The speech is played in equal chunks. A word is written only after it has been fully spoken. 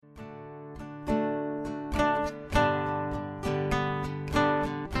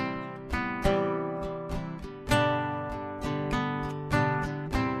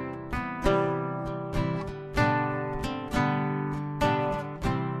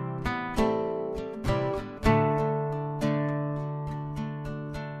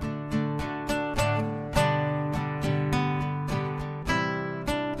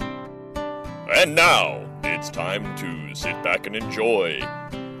And now, it's time to sit back and enjoy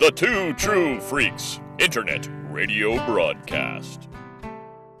the Two True Freaks Internet Radio Broadcast.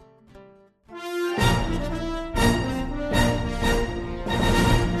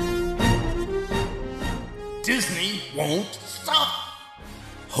 Disney won't stop.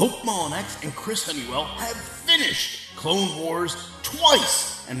 Hope Molinax and Chris Honeywell have finished Clone Wars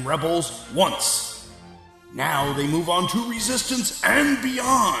twice and Rebels once. Now they move on to Resistance and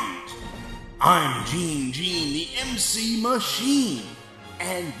beyond. I'm Gene, the MC Machine,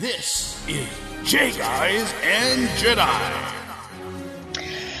 and this is J-Guys and Jedi.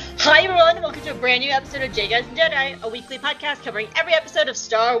 Hi everyone, and welcome to a brand new episode of J-Guys and Jedi, a weekly podcast covering every episode of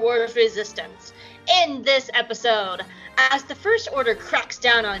Star Wars Resistance. In this episode, as the First Order cracks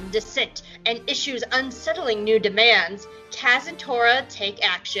down on dissent and issues unsettling new demands, Kaz and Torra take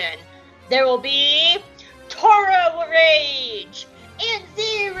action. There will be Torra Rage, and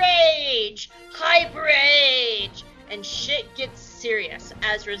Z-Rage, Hyper Rage, and shit gets serious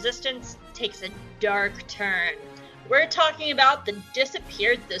as Resistance takes a dark turn. We're talking about the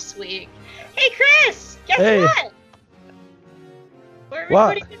disappeared this week. Hey Chris, guess what? We're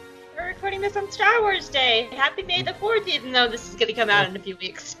recording this on Star Wars Day. Happy May the 4th, even though this is going to come out in a few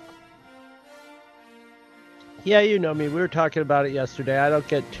weeks. Yeah, you know me. We were talking about it yesterday. I don't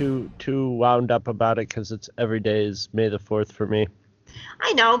get too wound up about it because it's every day is May the 4th for me.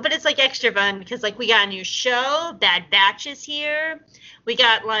 I know, but it's like extra fun because like we got a new show, Bad Batch is here. We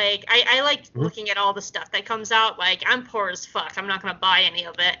got like I like looking at all the stuff that comes out. Like I'm poor as fuck. I'm not gonna buy any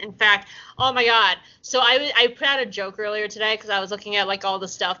of it. In fact, oh my god. So I put out a joke earlier today because I was looking at like all the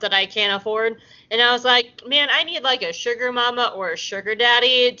stuff that I can't afford, and I was like, man, I need like a sugar mama or a sugar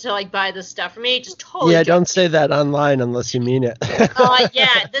daddy to like buy this stuff for me. Just totally. Yeah, don't say that online unless you mean it.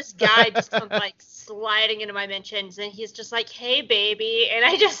 Yeah, this guy just comes like sliding into my mentions, and he's just like, hey baby, and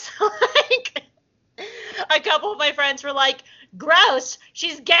I just like a couple of my friends were like, gross,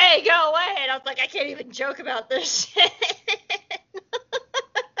 she's gay, go away, and I was like, I can't even joke about this shit.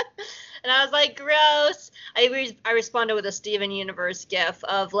 And I was like, gross. I responded with a Steven Universe gif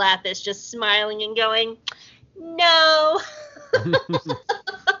of Lapis just smiling and going, no.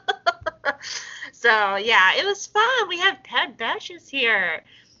 So yeah, it was fun. We have Bad Batches here.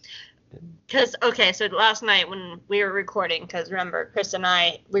 Because, okay, so last night when we were recording, because remember, Chris and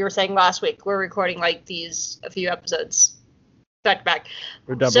I, we were saying last week, we're recording like a few episodes back to back.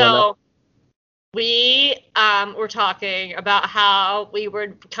 We're doubling so up. We were talking about how we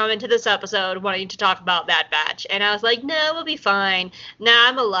would come into this episode wanting to talk about Bad Batch. And I was like, no, we'll be fine. Nah,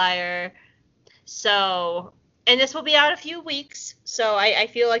 I'm a liar. So, and this will be out a few weeks. So I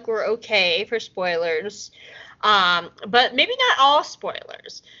feel like we're okay for spoilers. But maybe not all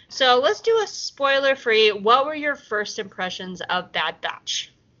spoilers. So let's do a spoiler-free. What were your first impressions of Bad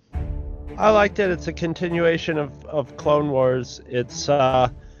Batch? I liked it. It's a continuation of Clone Wars. It's,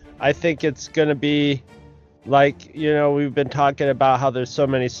 I think it's going to be like, you know, we've been talking about how there's so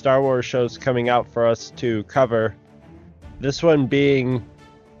many Star Wars shows coming out for us to cover. This one being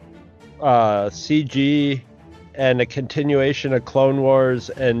CG and a continuation of Clone Wars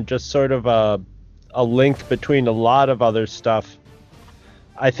and just sort of a link between a lot of other stuff.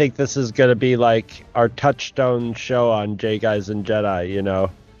 I think this is going to be like our touchstone show on J-Guys and Jedi, you know.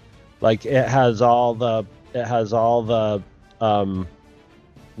 Like it has all the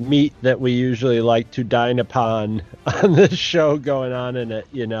meat that we usually like to dine upon on this show going on in it,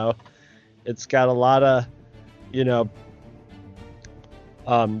 you know. It's got a lot of, you know,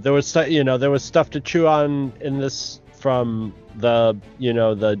 there was stuff to chew on in this from the, you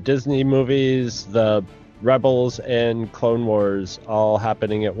know, the Disney movies, the Rebels and Clone Wars all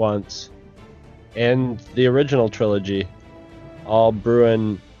happening at once, and the original trilogy all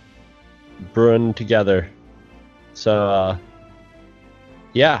brewing together. So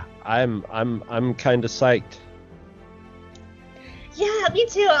yeah, I'm kind of psyched. Yeah, me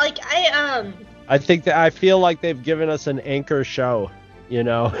too. Like I think that I feel like they've given us an anchor show, you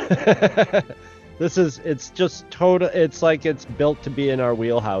know. It's just total. It's like it's built to be in our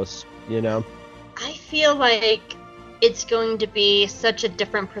wheelhouse, you know. I feel like it's going to be such a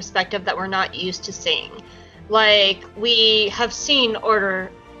different perspective that we're not used to seeing. Like we have seen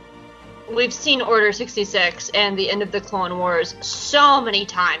We've seen Order 66 and the end of the Clone Wars so many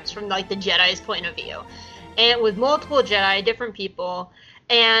times from like the Jedi's point of view, and with multiple Jedi, different people,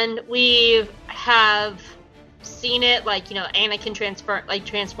 and we have seen it, like, you know, Anakin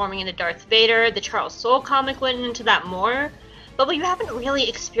transforming into Darth Vader. The Charles Soule comic went into that more, but we haven't really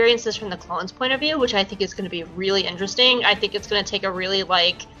experienced this from the clones' point of view, which I think is going to be really interesting. I think it's going to take a really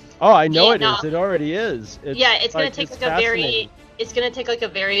like. Oh, I know it is. It already is. It's going to take like a very it's gonna take like a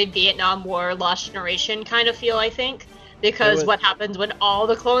very Vietnam War Lost Generation kind of feel, I think, because what happens when all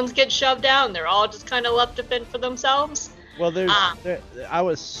the clones get shoved down? They're all just kind of left to fend for themselves. Well, I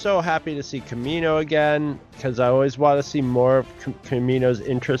was so happy to see Camino again, because I always want to see more of Camino's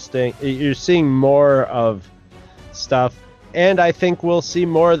interesting. You're seeing more of stuff, and I think we'll see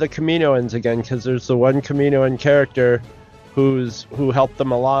more of the Caminoans again, because there's the one Caminoan character who helped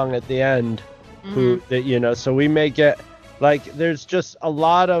them along at the end, so we may get, like, there's just a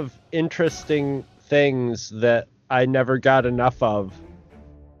lot of interesting things that I never got enough of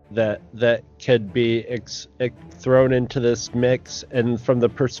that could be thrown into this mix. And from the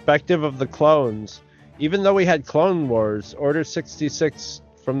perspective of the clones, even though we had Clone Wars, Order 66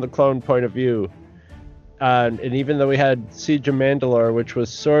 from the clone point of view, and even though we had Siege of Mandalore, which was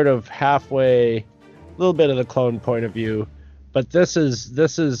sort of halfway, a little bit of the clone point of view, but this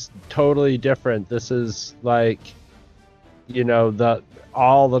is totally different. This is like,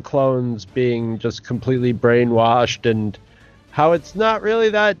 all the clones being just completely brainwashed, and how it's not really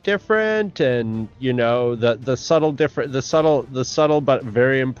that different, and the subtle but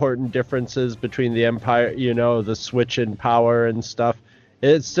very important differences between the Empire, the switch in power and stuff.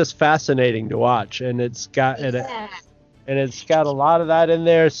 It's just fascinating to watch, and it's got a lot of that in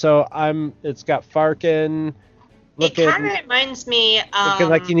there. So it's got Farkin looking. It kind of reminds me looking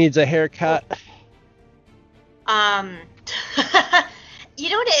like he needs a haircut.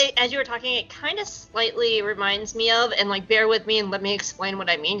 As you were talking, it kind of slightly reminds me of, and like, bear with me and let me explain what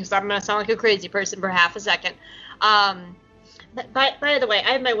I mean, because I'm going to sound like a crazy person for half a second. But by the way,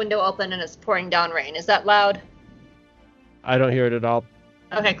 I have my window open and it's pouring down rain. Is that loud? I don't hear it at all.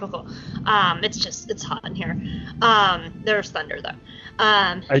 Okay, cool. It's hot in here. There's thunder though.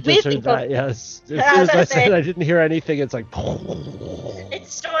 I just heard that, yes. As I said, I didn't hear anything. It's like...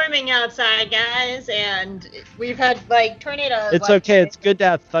 It's storming outside, guys, and we've had, like, tornadoes. It's okay. It's good to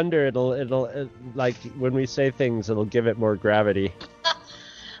have thunder. It'll like, when we say things, it'll give it more gravity.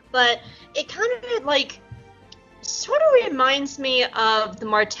 But it kind of, like, sort of reminds me of the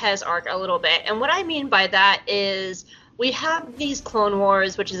Martez arc a little bit. And what I mean by that is, we have these Clone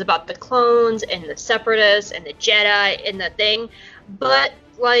Wars, which is about the clones and the Separatists and the Jedi and the thing. But,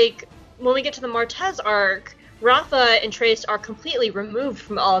 like, when we get to the Martez arc, Rafa and Trace are completely removed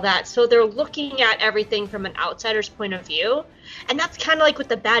from all that. So they're looking at everything from an outsider's point of view. And that's kind of like what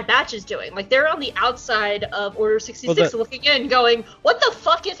the Bad Batch is doing. Like, they're on the outside of Order 66 looking in going, what the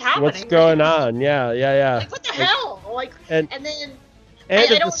fuck is happening? What's going on? Yeah. Like, what the hell? Like, and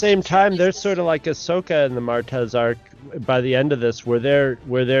at the same time, they're sort of like Ahsoka in the Martez arc by the end of this, where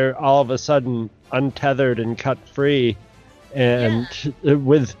they're all of a sudden untethered and cut free, and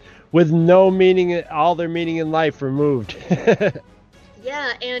with no meaning, all their meaning in life removed.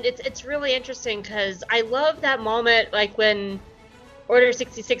 Yeah, and it's really interesting, because I love that moment, like, when Order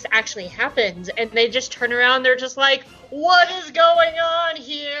 66 actually happens, and they just turn around, they're just like, what is going on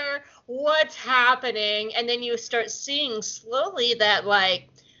here? What's happening? And then you start seeing slowly that, like,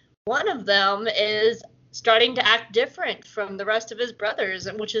 one of them is starting to act different from the rest of his brothers,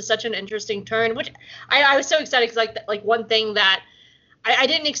 which is such an interesting turn, which I was so excited, because, like one thing that I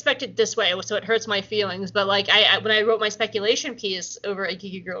didn't expect it this way, so it hurts my feelings, but, like, when I wrote my speculation piece over at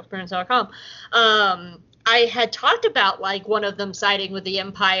geekygirlsparents.com, I had talked about, like, one of them siding with the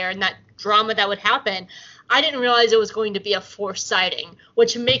Empire and that drama that would happen. I didn't realize it was going to be a forced siding,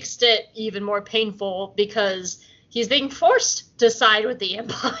 which makes it even more painful, because he's being forced to side with the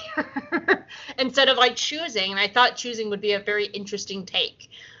Empire instead of, like, choosing. And I thought choosing would be a very interesting take.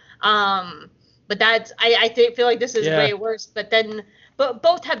 But that's, I feel like this is way worse. But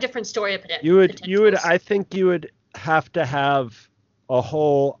both have different story potentials. I think you would have to have a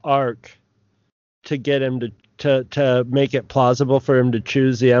whole arc to get him to make it plausible for him to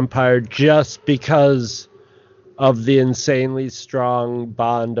choose the Empire, just because of the insanely strong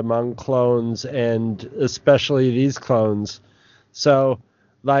bond among clones, and especially these clones. So,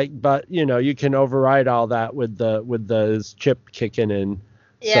 like, but you can override all that with his chip kicking in.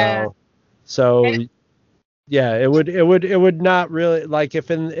 Yeah. So yeah, it would not really, like, if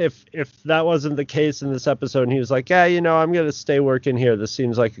that wasn't the case in this episode, and he was like, yeah, I'm gonna stay working here, this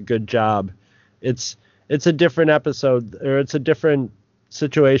seems like a good job. It's a different episode, or it's a different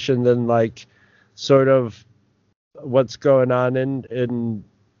situation than, like, sort of what's going on in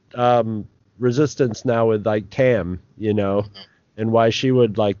Resistance now with, like, Tam, and why she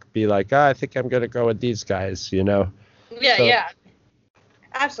would, like, be like, I think I'm gonna go with these guys, Yeah, yeah,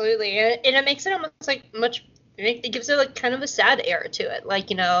 absolutely, and it makes it almost like it gives it, like, kind of a sad air to it,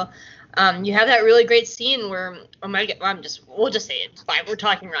 like, you have that really great scene where we'll just say it. Fine, we're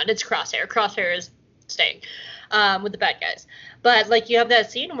talking around. It's Crosshair. Crosshair is staying with the bad guys. But like you have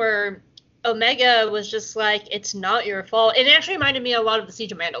that scene where Omega was just like, it's not your fault. It actually reminded me a lot of the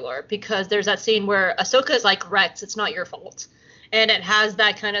Siege of Mandalore, because there's that scene where Ahsoka is like, Rex, it's not your fault. And it has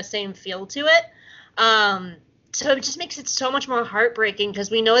that kind of same feel to it. So it just makes it so much more heartbreaking,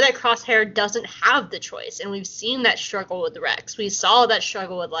 because we know that Crosshair doesn't have the choice. And we've seen that struggle with Rex. We saw that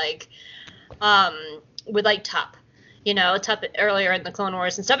struggle with Tup. You know, Tup earlier in the Clone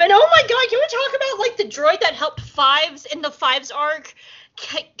Wars and stuff. And oh my god, can we talk about like the droid that helped Fives in the Fives arc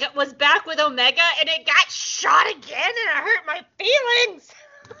was back with Omega, and it got shot again, and it hurt my feelings.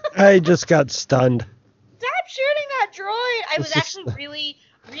 I just got stunned. Stop shooting that droid. I was actually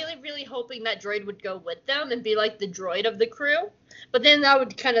really hoping that droid would go with them and be like the droid of the crew, but then that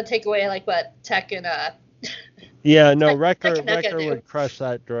would kind of take away like what Tech and yeah, no, Wrecker would crush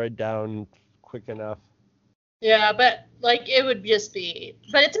that droid down quick enough. Yeah, but like it would just be,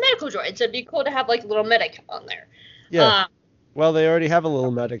 but it's a medical droid, so it'd be cool to have like a little medic on there. Yeah. Well, they already have a little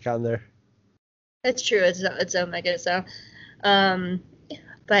medic on there. That's true. It's Omega, so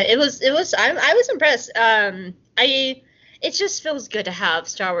but it was I was impressed. It just feels good to have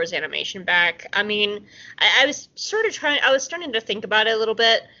Star Wars animation back. I mean, I was starting to think about it a little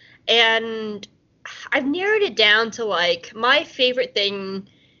bit, and I've narrowed it down to like my favorite thing,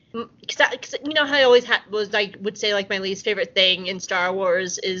 because you know how I always would say like my least favorite thing in Star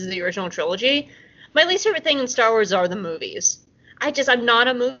Wars is the original trilogy. My least favorite thing in Star Wars are the movies. I'm not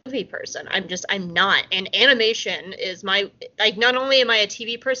a movie person. I'm not. And animation is not only am I a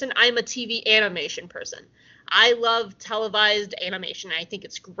TV person, I'm a TV animation person. I love televised animation. I think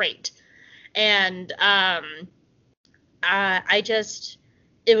it's great. And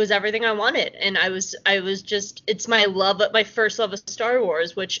it was everything I wanted. And it's my first love of Star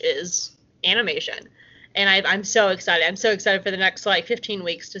Wars, which is animation. And I'm so excited. I'm so excited for the next like 15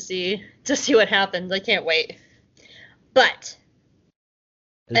 weeks to see what happens. I can't wait. But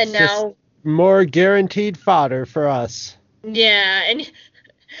it's now more guaranteed fodder for us. Yeah, and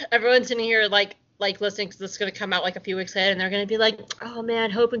everyone's in here like listening, because this is going to come out like a few weeks ahead, and they're going to be like, oh man,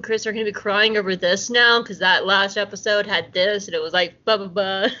 Hope and Chris are going to be crying over this now, because that last episode had this, and it was like, blah, blah,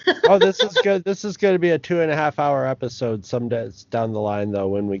 blah. Oh, this is good. This is going to be a 2.5 hour episode some days down the line, though,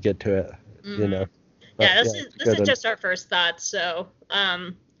 when we get to it, you know. But, yeah, this is just our first thoughts, so,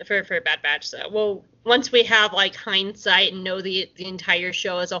 for Bad Batch, so once we have like hindsight and know the entire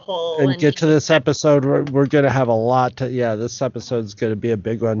show as a whole. And get to this episode, we're going to have a lot this episode's going to be a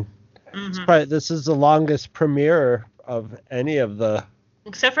big one. Mm-hmm. This is the longest premiere of any of the...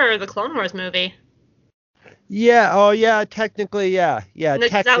 Except for the Clone Wars movie. Yeah, oh yeah, technically, yeah. No,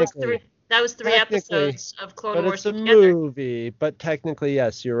 technically. That was three episodes of Clone Wars together. But it's a movie, but technically,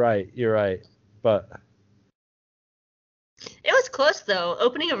 yes, you're right. But... It was close, though.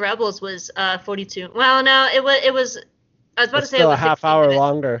 Opening of Rebels was 42. Well, no, it was... I was about to say it was a half hour minutes.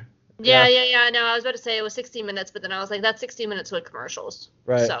 Longer. Yeah. No, I was about to say it was 60 minutes, but then I was like, that's 60 minutes with commercials.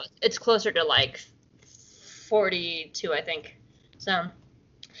 Right. So it's closer to like 42, I think. So,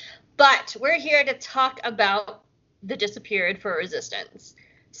 but we're here to talk about The Disappeared for Resistance.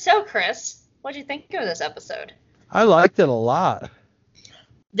 So, Chris, what'd you think of this episode? I liked it a lot.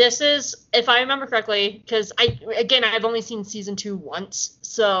 This is, if I remember correctly, because I've only seen season 2 once,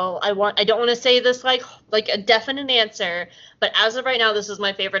 so I don't want to say this like a definite answer, but as of right now, this is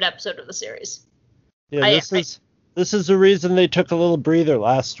my favorite episode of the series. Yeah, this is the reason they took a little breather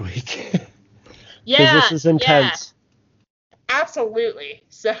last week. Yeah, this is intense. Yeah, absolutely.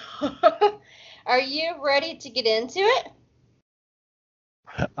 So, are you ready to get into it?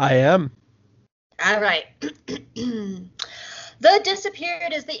 I am. All right. The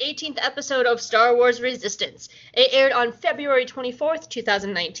Disappeared is the 18th episode of Star Wars Resistance. It aired on February 24th,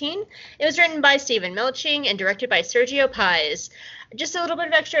 2019. It was written by Stephen Melching and directed by Sergio Pais. Just a little bit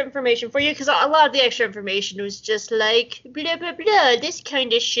of extra information for you, because a lot of the extra information was just like, blah, blah, blah, this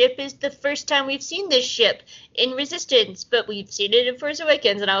kind of ship is the first time we've seen this ship in Resistance, but we've seen it in Force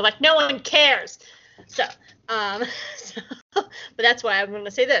Awakens, and I was like, no one cares. So, but that's why I'm going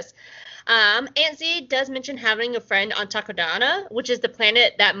to say this. Aunt Z does mention having a friend on Takodana, which is the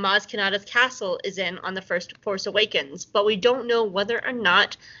planet that Maz Kanata's castle is in on the first Force Awakens, but we don't know whether or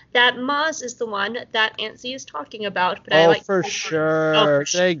not that Maz is the one that Aunt Z is talking about. But for sure.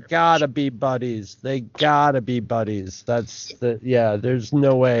 They gotta be buddies. There's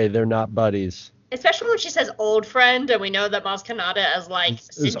no way they're not buddies. Especially when she says old friend, and we know that Maz Kanata is like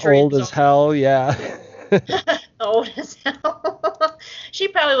as old as hell, yeah. Old as hell. She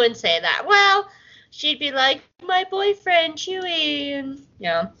probably wouldn't say that. Well, she'd be like, my boyfriend, Chewie. And,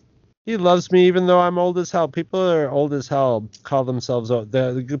 yeah. He loves me even though I'm old as hell. People that are old as hell call themselves old.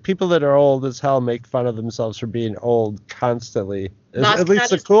 The people that are old as hell make fun of themselves for being old constantly. At least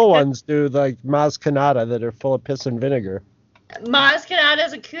the cool ones do, like Maz Kanata, that are full of piss and vinegar. Maz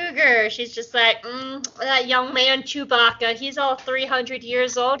Kanata's a cougar. She's just like, that young man Chewbacca. He's all 300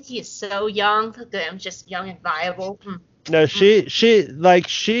 years old. He is so young. Look at him, just young and viable. No,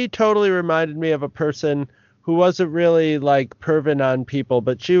 she totally reminded me of a person who wasn't really like perving on people,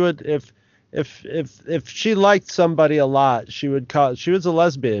 but she would if she liked somebody a lot, she would call. She was a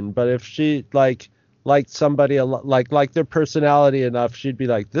lesbian, but if she liked somebody a lot, like their personality enough, she'd be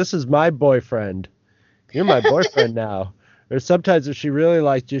like, "This is my boyfriend. You're my boyfriend now." Or sometimes if she really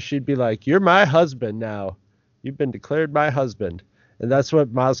liked you, she'd be like, "You're my husband now. You've been declared my husband." And that's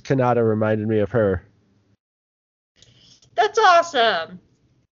what Maz Kanata reminded me of her. That's awesome.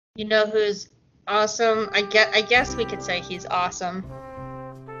 You know who's awesome? I guess we could say he's awesome.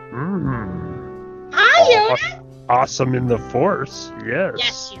 Hi, Yoda. Awesome in the Force, yes.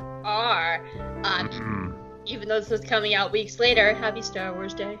 Yes, you are. Even though this is coming out weeks later, happy Star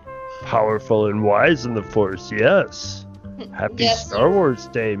Wars Day. Powerful and wise in the Force, yes. Happy Star Wars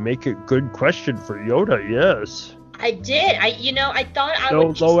Day. Make a good question for Yoda, yes. I did. I thought I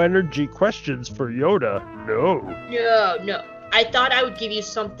would. No low energy questions for Yoda. No. No. I thought I would give you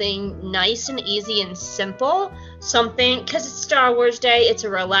something nice and easy and simple. Something, because it's Star Wars Day, it's a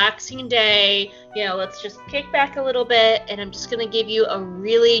relaxing day. Let's just kick back a little bit, and I'm just going to give you a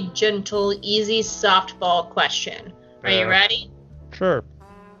really gentle, easy softball question. Are you ready? Sure.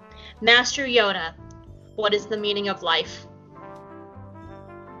 Master Yoda, what is the meaning of life?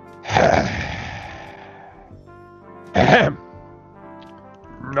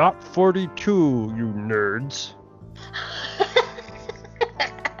 Not 42, you nerds.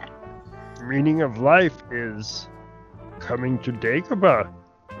 Meaning of life is coming to Dagobah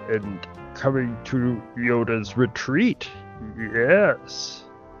and coming to Yoda's retreat. Yes.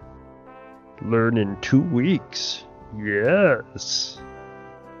 Learn in 2 weeks. Yes.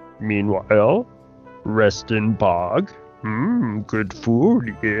 Meanwhile, rest in Bog. Good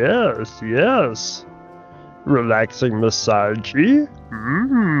food. Yes. Relaxing massage.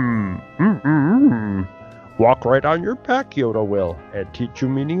 Walk right on your back, Yoda will, and teach you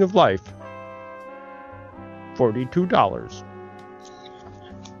meaning of life. $42.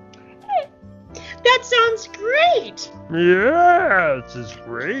 That sounds great. Yes, it's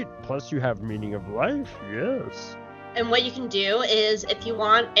great. Plus you have meaning of life, yes. And what you can do is, if you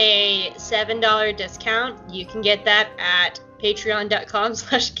want a $7 discount, you can get that at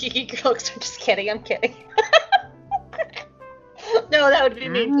patreon.com/geekygirls. I'm just kidding, I'm kidding. No, that would be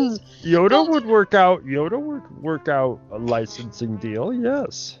mean. Yoda would work out a licensing deal,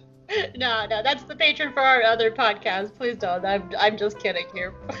 yes. No, that's the patron for our other podcast. Please don't. I'm just kidding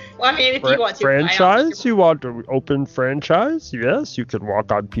here. Well, I mean, if you want to. Franchise? You want to open franchise? Yes, you can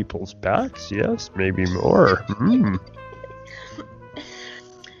walk on people's backs. Yes, maybe more.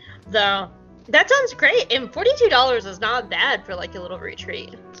 So, that sounds great. And $42 is not bad for like a little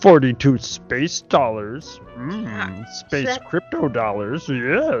retreat. 42 space dollars. Space So crypto dollars,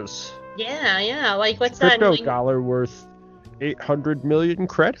 yes. Yeah. Like, what's Crypto that? dollar worth 800 million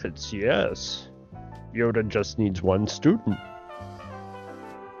credits, yes. Yoda just needs one student.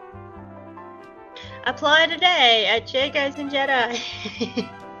 Apply today at J Guys and Jedi.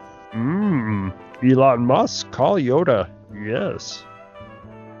 Elon Musk, call Yoda, yes.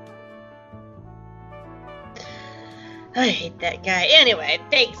 I hate that guy. Anyway,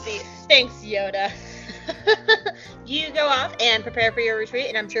 thanks Yoda. You go off and prepare for your retreat,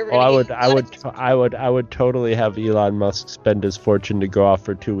 and I'm sure we're I would totally have Elon Musk spend his fortune to go off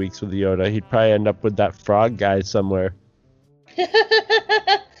for 2 weeks with Yoda. He'd probably end up with that frog guy somewhere.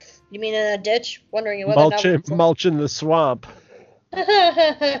 You mean in a ditch, wondering whether mulching the swamp.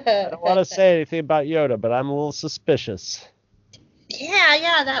 I don't want to say anything about Yoda, but I'm a little suspicious.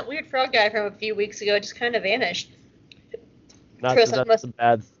 Yeah, that weird frog guy from a few weeks ago just kind of vanished. That's a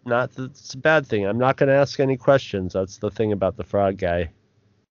bad thing. I'm not going to ask any questions. That's the thing about the frog guy.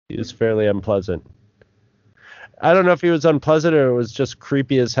 He was fairly unpleasant. I don't know if he was unpleasant or it was just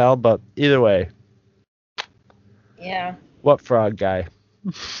creepy as hell, but either way. Yeah. What frog guy?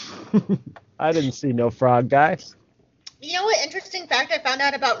 I didn't see no frog guy. You know what interesting fact I found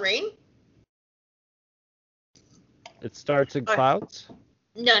out about rain? It starts in clouds?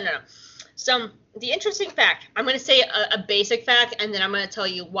 No. So, the interesting fact, I'm going to say a basic fact, and then I'm going to tell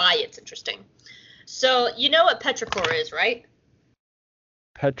you why it's interesting. So, you know what petrichor is, right?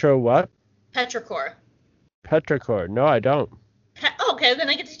 What? Petrichor. Petrichor. No, I don't. Okay, then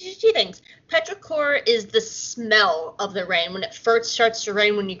I get to teach you 2 things. Petrichor is the smell of the rain. When it first starts to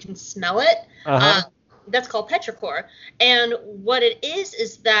rain, when you can smell it, that's called petrichor. And what it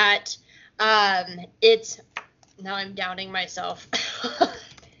is that it's, now I'm doubting myself.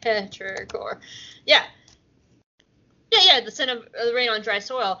 Petrichor. Yeah, the scent of the rain on dry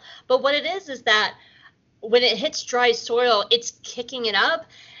soil. But what it is that when it hits dry soil, it's kicking it up.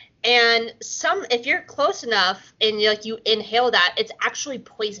 And if you're close enough and you inhale that, it's actually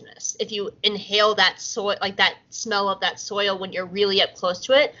poisonous if you inhale that soil, like that smell of that soil when you're really up close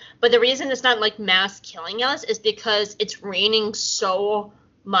to it. But the reason it's not like mass killing us is because it's raining so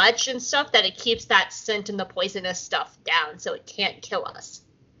much and stuff that it keeps that scent and the poisonous stuff down, so it can't kill us.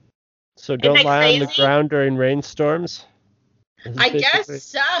 So don't lie on the ground during rainstorms? I guess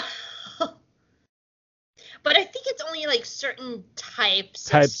so. But I think it's only like certain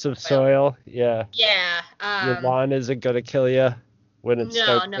types of soil. Yeah. Yeah. Your lawn isn't going to kill you when it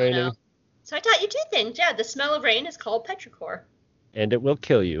starts raining. No. So I taught you 2 things. Yeah, the smell of rain is called petrichor. And it will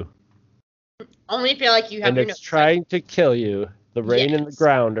kill you. Only if you have your nose. And it's trying to kill you. The rain and the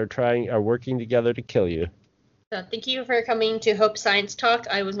ground are working together to kill you. So thank you for coming to Hope Science Talk.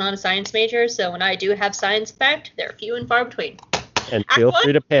 I was not a science major, so when I do have science fact, they're few and far between. And feel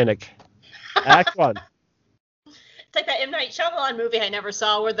free to panic. Act 1. It's like that M. Night Shyamalan movie I never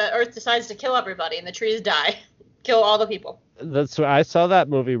saw where the Earth decides to kill everybody and the trees die. Kill all the people. That's why I saw that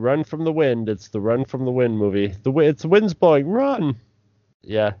movie, Run from the Wind. It's the Run from the Wind movie. It's the wind's blowing. Run!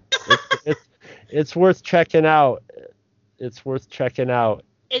 Yeah. It's worth checking out. It's worth checking out.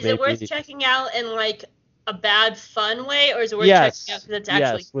 Is it worth checking out in like a bad fun way, or is it worth checking out because it's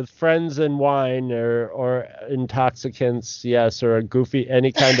actually... Yes, with friends and wine or intoxicants, yes, or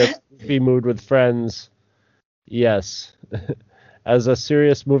any kind of goofy mood with friends. Yes. As a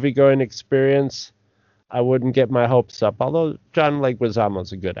serious movie-going experience, I wouldn't get my hopes up. Although John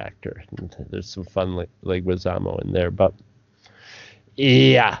Leguizamo's a good actor. There's some fun Leguizamo in there. But,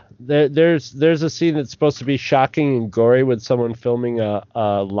 yeah. There's a scene that's supposed to be shocking and gory with someone filming a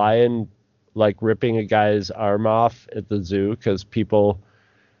lion, ripping a guy's arm off at the zoo because people...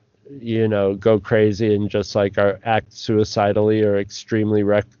 go crazy and just act suicidally or extremely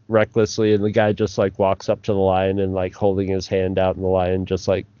recklessly, and the guy just walks up to the lion and holding his hand out, and the lion just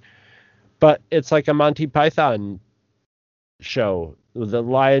but it's like a Monty Python show. The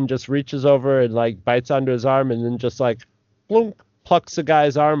lion just reaches over and bites onto his arm and then just plunk, plucks the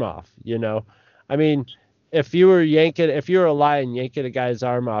guy's arm off. I mean, if you were a lion yanking a guy's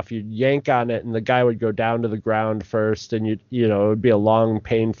arm off, you'd yank on it and the guy would go down to the ground first, and it would be a long,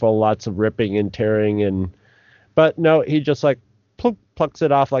 painful, lots of ripping and tearing, but no, he just plucks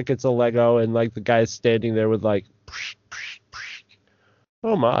it off like it's a Lego, and the guy's standing there with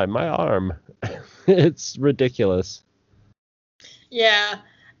oh my arm. It's ridiculous. Yeah.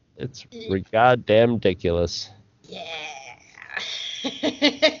 It's goddamn ridiculous. Yeah.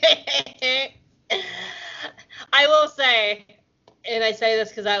 I will say, and I say this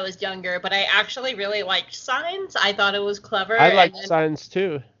because I was younger, but I actually really liked Signs. I thought it was clever. I liked Signs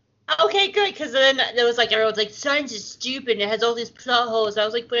too. Okay, good, because then there was everyone's Signs is stupid and it has all these plot holes. I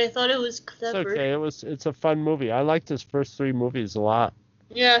was but I thought it was clever. It's okay. It's a fun movie. I liked his first 3 movies a lot.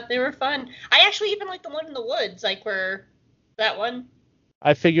 Yeah, they were fun. I actually even liked the one in the woods, where that one.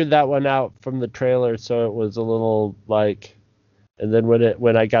 I figured that one out from the trailer, so it was a little and then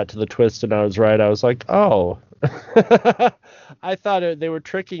when I got to the twist and I was right, I was oh. I thought they were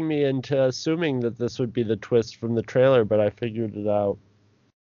tricking me into assuming that this would be the twist from the trailer, but I figured it out.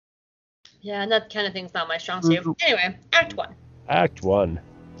 Yeah, and that kind of thing's not my strong suit. Anyway, Act 1. Act 1.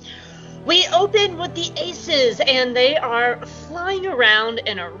 We open with the Aces, and they are flying around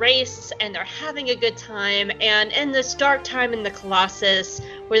in a race, and they're having a good time. And in this dark time in the Colossus,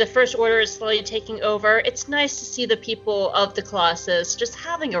 where the First Order is slowly taking over, it's nice to see the people of the Colossus just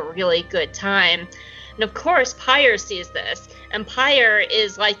having a really good time. And of course, Pyre sees this, and Pyre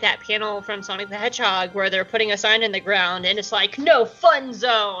is like that panel from Sonic the Hedgehog where they're putting a sign in the ground, and it's no fun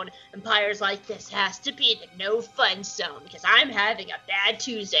zone. And Pyre's this has to be the no fun zone, because I'm having a bad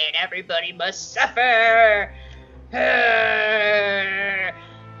Tuesday and everybody must suffer.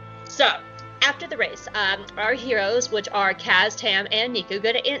 So, after the race, our heroes, which are Kaz, Tam, and Nico,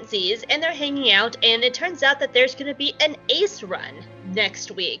 go to Aunt Z's, and they're hanging out, and it turns out that there's going to be an ace run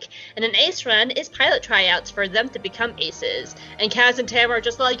next week. And an ace run is pilot tryouts for them to become aces. And Kaz and Tam are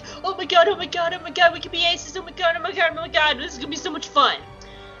just oh my god, we can be aces, oh my god, this is going to be so much fun.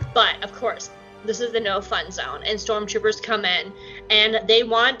 But, of course, this is the no fun zone, and stormtroopers come in, and they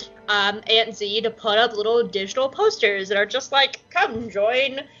want Aunt Z to put up little digital posters that are just come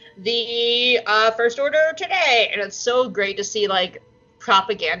join the First Order today. And it's so great to see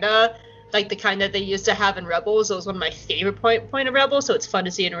propaganda like the kind that they used to have in Rebels. It was one of my favorite point of Rebels, so it's fun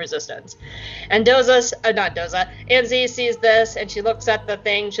to see in Resistance. And Anzi sees this, and she looks at the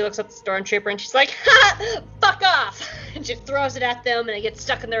thing, she looks at the Stormtrooper, and she's like, ha! Fuck off! And she throws it at them, and it gets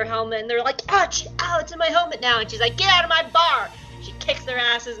stuck in their helmet, and they're like, ouch! Ow, it's in my helmet now! And she's like, get out of my bar! She kicks their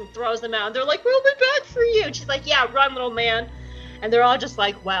asses and throws them out, and they're like, we'll be back for you! And she's like, yeah, run, little man! And they're all just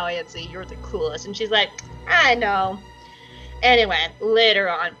like, wow, Anzi, you're the coolest. And she's like, I know. Anyway, later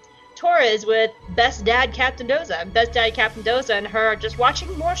on, Tora is with Best Dad Captain Doza. And Best Dad Captain Doza and her are just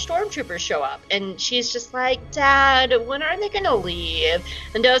watching more stormtroopers show up. And she's just like, Dad, when are they going to leave?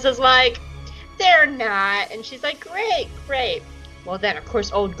 And Doza's like, they're not. And she's like, great. Well, then, of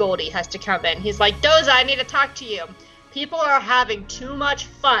course, old Goldie has to come in. He's like, Doza, I need to talk to you. People are having too much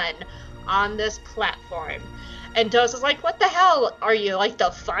fun on this platform. And Doza's like, what the hell are you, like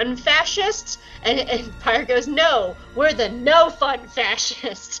the fun fascists? And Pyre goes, no, we're the no fun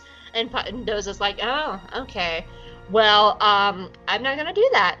fascists. And Doza's like, oh, okay. Well, I'm not going to do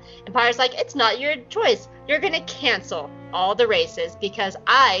that. And Pyre's like, it's not your choice. You're going to cancel all the races because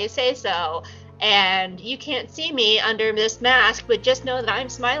I say so. And you can't see me under this mask, but just know that I'm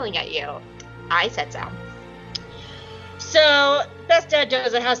smiling at you. I said so. So, Best Dad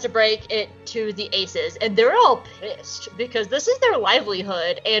Doza has to break it to the Aces, and they're all pissed because this is their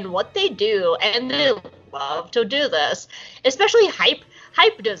livelihood and what they do, and they love to do this. Especially Hype.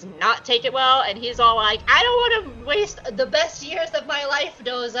 Hype does not take it well, and he's all like, I don't want to waste the best years of my life,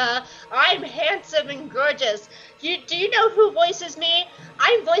 Doza. I'm handsome and gorgeous. Do you know who voices me?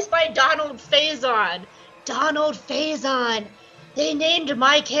 I'm voiced by Donald Faison. Donald Faison. They named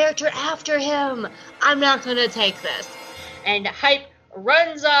my character after him. I'm not going to take this. And Hype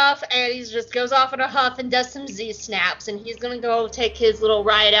runs off, and he just goes off in a huff and does some Z-snaps, and he's going to go take his little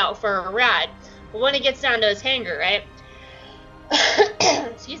ride out for a ride. But when he gets down to his hangar, right?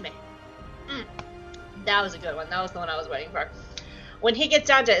 Excuse me. That was a good one. That was the one I was waiting for. When he gets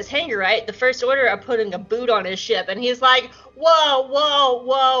down to his hangar, right, the First Order are putting a boot on his ship, and he's like, whoa,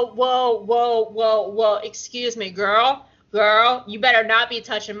 excuse me, girl, you better not be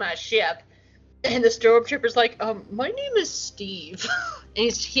touching my ship. And the Stormtrooper's like, my name is Steve.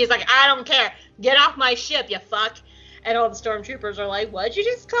 And he's like, I don't care. Get off my ship, you fuck. And all the Stormtroopers are like, what'd you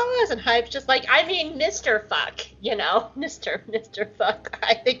just call us? And Hype's just like, I mean Mr. Fuck. You know, Mr. Fuck.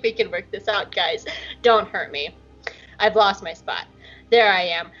 I think we can work this out, guys. Don't hurt me. I've lost my spot. There I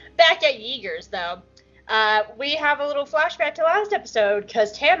am. Back at Yeager's, though. We have a little flashback to last episode,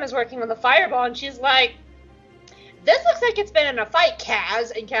 because Tam is working on the fireball, and she's like, this looks like it's been in a fight,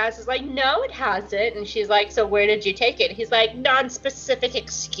 Kaz. And Kaz is like, no, it hasn't. And she's like, so where did you take it? He's like, non-specific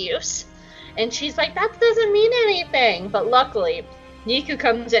excuse. And she's like, that doesn't mean anything. But luckily, Niku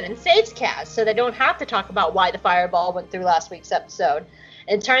comes in and saves Kaz, so they don't have to talk about why the fireball went through last week's episode.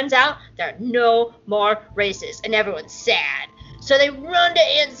 And it turns out there are no more races, and everyone's sad. So they run to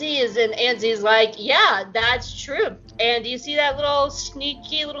Aunt Z's, and Aunt Z's like, yeah, that's true. And do you see that little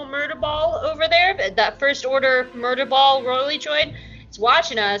sneaky little murder ball over there? That First Order murder ball royally droid? It's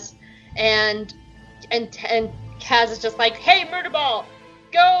watching us, and Kaz is just like, hey, murder ball,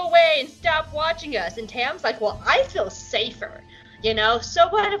 go away and stop watching us. And Tam's like, well, I feel safer, you know? So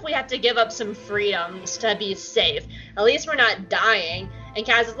what if we have to give up some freedoms to be safe? At least we're not dying. And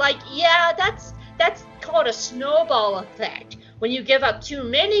Kaz is like, yeah, that's called a snowball effect. When you give up too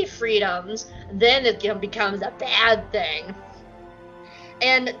many freedoms, then it becomes a bad thing.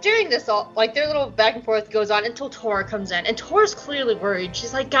 And during this, like, their little back and forth goes on until Tora comes in. And Tora's clearly worried.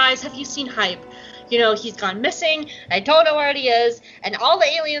 She's like, guys, have you seen Hype? You know, he's gone missing. I don't know where he is. And all the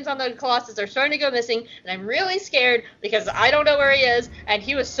aliens on the Colossus are starting to go missing. And I'm really scared because I don't know where he is. And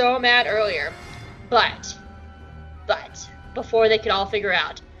he was so mad earlier. But, before they could all figure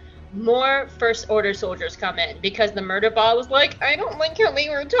out, more First Order soldiers come in because the murder ball was like, I don't like how they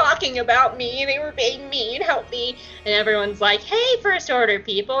were talking about me. They were being mean. Help me. And everyone's like, hey, First Order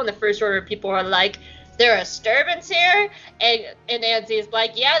people. And the First Order people are like, there a disturbance here? And Nancy's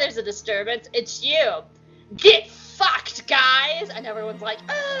like, yeah, there's a disturbance. It's you. Get fucked, guys. And everyone's like,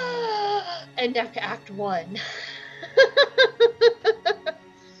 ah. And now to Act 1.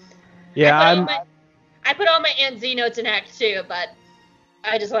 Yeah, I put all my Aunt Z notes in Act 2, but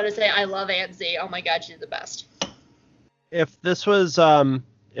I just want to say I love Aunt Z. Oh my god, she's the best. If this was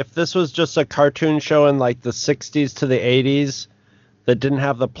just a cartoon show in like the 60s to the 80s that didn't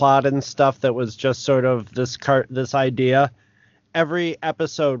have the plot and stuff, that was just sort of this idea, every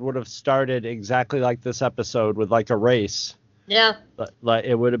episode would have started exactly like this episode with like a race. Yeah. Like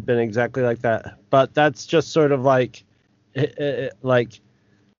it would have been exactly like that. But that's just sort of like like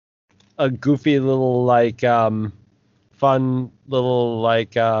a goofy little like fun little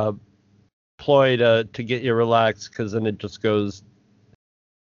like ploy to get you relaxed, because then it just goes,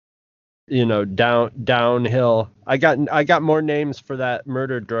 downhill. I got more names for that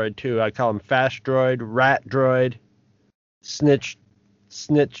murder droid too. I call him Fast Droid, Rat Droid, Snitch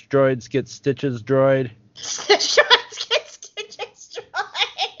Droids get Stitches Droid. Snitch Droids get Stitches Droid.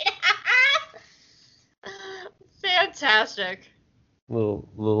 Fantastic.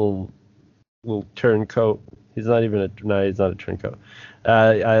 Little turncoat. He's not even he's not a turncoat.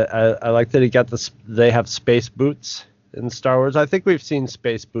 I like that they have space boots in Star Wars. I think we've seen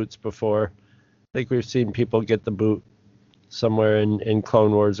space boots before. I think we've seen people get the boot somewhere in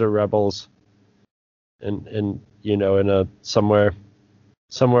Clone Wars or Rebels, and in a somewhere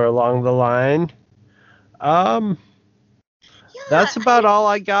along the line. That's about all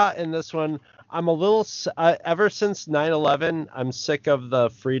I got in this one. I'm a little ever since 9/11, I'm sick of the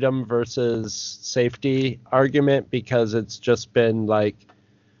freedom versus safety argument, because it's just been like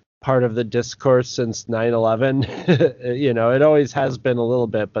part of the discourse since 9/11. It always has been a little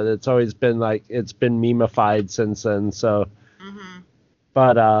bit, but it's always been like it's been memeified since then. So,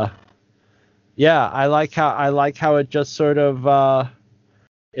 but yeah, I like how it just sort of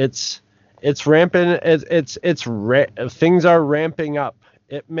it's ramping. Things are ramping up.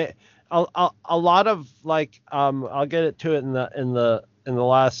 It may. A lot of like I'll get to it in the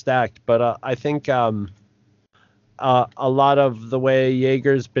last act, but I think a lot of the way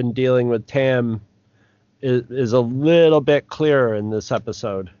Yeager's been dealing with Tam is a little bit clearer in this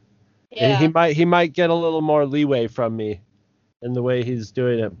episode. Yeah. And he might get a little more leeway from me in the way he's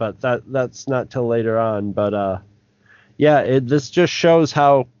doing it, but that's not till later on. But this just shows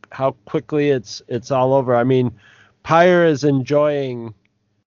how quickly it's all over. I mean, Pyre is enjoying.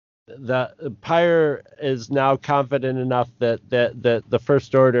 Pyre is now confident enough that the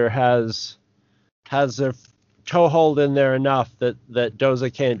First Order has their toehold in there enough that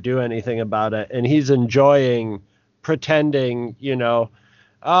Doza can't do anything about it, and he's enjoying pretending,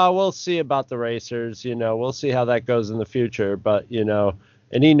 we'll see about the racers, we'll see how that goes in the future, but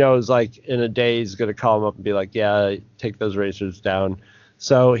and he knows like in a day he's gonna call him up and be like, yeah, take those racers down.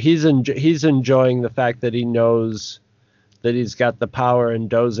 So he's enjoying the fact that he knows that he's got the power, and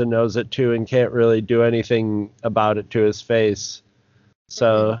Doza knows it too and can't really do anything about it to his face.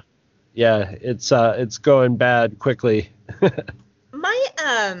 So, yeah, it's going bad quickly. You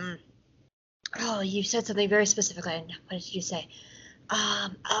said something very specific. What did you say?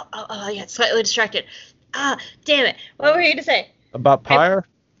 I got slightly distracted. Damn it. What were you going to say? About Pyre?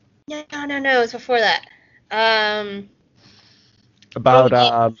 No, it was before that. About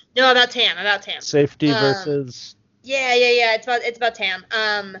Tam. Safety versus... Yeah. It's about Tam.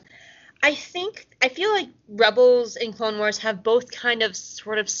 I feel like Rebels and Clone Wars have both kind of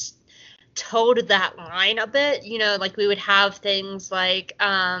sort of towed that line a bit. Like we would have things like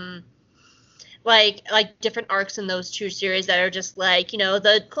different arcs in those two series that are just like,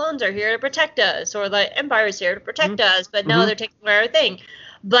 the clones are here to protect us, or the Empire is here to protect us, but now they're taking away our thing.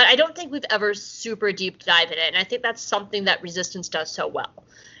 But I don't think we've ever super deep dive in it, and I think that's something that Resistance does so well.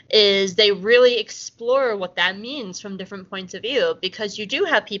 Is they really explore what that means from different points of view, because you do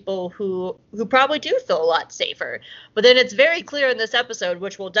have people who probably do feel a lot safer. But then it's very clear in this episode,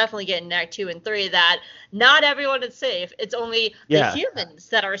 which we'll definitely get in Act 2 and 3, that not everyone is safe. It's only the humans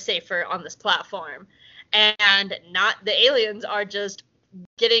that are safer on this platform. And not the aliens are just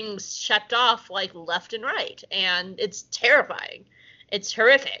getting shipped off like left and right. And it's terrifying. It's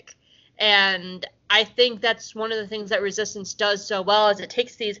horrific. And I think that's one of the things that Resistance does so well, is it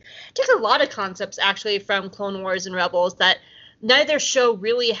takes a lot of concepts actually from Clone Wars and Rebels that neither show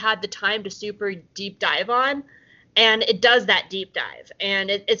really had the time to super deep dive on, and it does that deep dive. And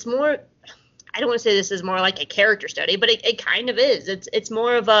it's more, I don't want to say this is more like a character study, but it kind of is. It's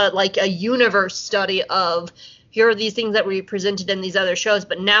more of a universe study of, here are these things that we presented in these other shows,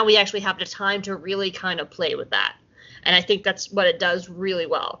 but now we actually have the time to really kind of play with that. And I think that's what it does really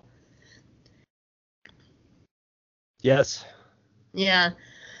well. Yes. Yeah.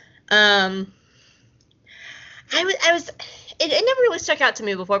 It never really stuck out to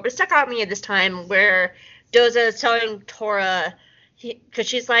me before, but it stuck out to me at this time where Doza is telling Torra, because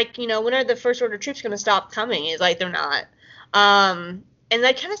she's like, when are the First Order troops going to stop coming? He's like, they're not. And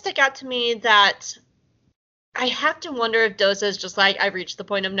that kind of stuck out to me, that I have to wonder if Doza is just like, I've reached the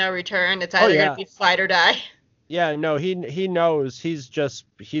point of no return. It's either going to be fight or die. Yeah, no, he knows. He's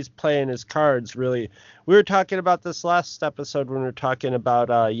playing his cards, really. We were talking about this last episode when we were talking about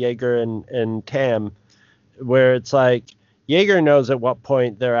Yeager and Tam, where it's like Yeager knows at what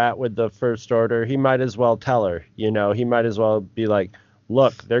point they're at with the First Order. He might as well tell her, he might as well be like,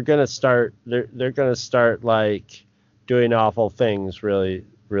 look, they're gonna start like doing awful things really,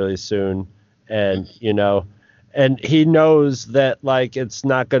 really soon. and and he knows that like it's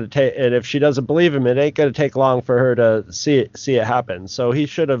not going to take, and if she doesn't believe him, it ain't going to take long for her to see it happen. So he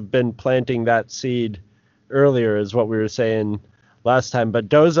should have been planting that seed earlier, is what we were saying last time. But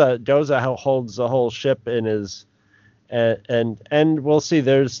Doza holds the whole ship in his, and we'll see.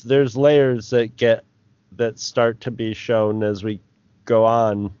 There's layers that start to be shown as we go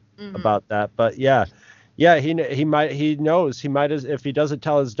on about that. But yeah, he knows if he doesn't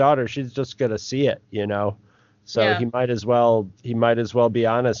tell his daughter, she's just gonna see it, So he might as well be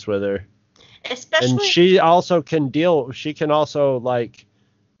honest with her. Especially, and she can also like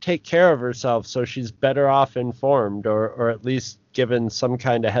take care of herself, so she's better off informed, or at least given some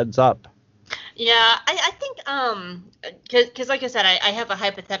kind of heads up. Yeah, I think because like I said, I have a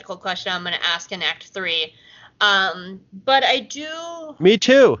hypothetical question I'm going to ask in Act 3, but I do. Me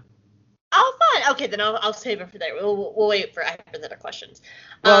too. Oh, fine. Okay, then I'll save it for there. We'll wait for hypothetical questions.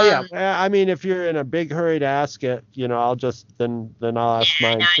 Well, yeah. I mean, if you're in a big hurry to ask it, I'll just then I'll ask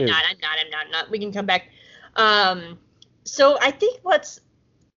mine too. I'm not. We can come back. So I think what's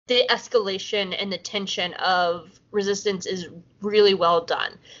the escalation and the tension of Resistance is really well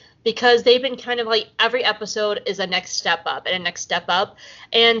done, because they've been kind of like every episode is a next step up and a next step up.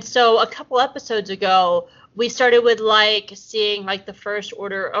 And so a couple episodes ago, we started with like seeing like the First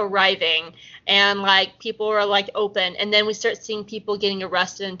Order arriving, and like people were like open, and then we start seeing people getting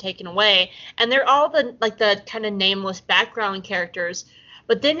arrested and taken away, and they're all the kind of nameless background characters.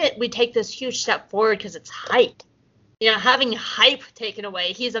 But then we take this huge step forward because it's Hype. Having Hype taken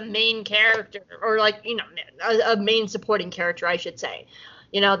away, he's a main character, or like a main supporting character, I should say.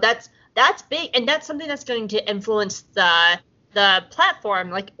 That's big, and that's something that's going to influence the platform,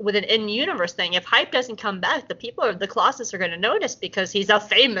 like with an in-universe thing. If Hype doesn't come back, the people of the Colossus are going to notice, because he's a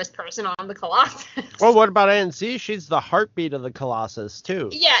famous person on the Colossus. Well, what about ANZ? She's the heartbeat of the Colossus too.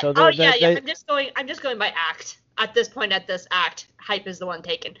 Yeah. So yeah. I'm just going by act. At this point, at this act, Hype is the one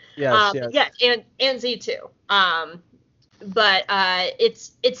taken. Yes. Yeah, and Z too. But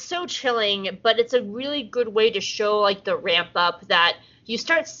it's so chilling, but it's a really good way to show like the ramp up, that you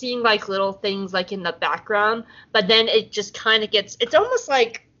start seeing like little things like in the background, but then it just kind of gets, it's almost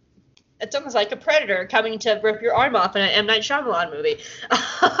like a predator coming to rip your arm off in an M. Night Shyamalan movie.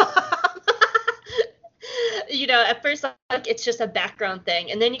 At first, like, it's just a background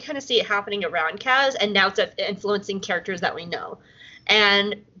thing, and then you kind of see it happening around Kaz, and now it's influencing characters that we know.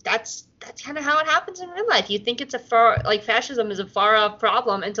 And that's kind of how it happens in real life. You think it's fascism is a far off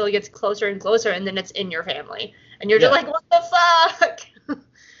problem until it gets closer and closer, and then it's in your family, and you're just like, what the fuck?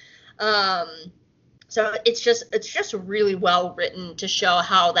 So it's just really well written to show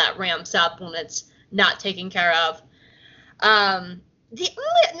how that ramps up when it's not taken care of. This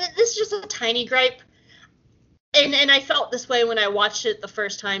is just a tiny gripe, and I felt this way when I watched it the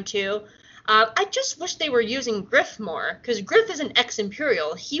first time too. I just wish they were using Griff more, because Griff is an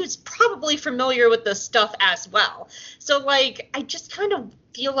ex-Imperial. He was probably familiar with this stuff as well. So, like, I just kind of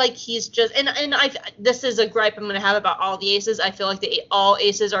feel like he's just... And this is a gripe I'm going to have about all the Aces. I feel like all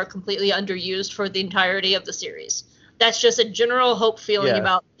Aces are completely underused for the entirety of the series. That's just a general hope feeling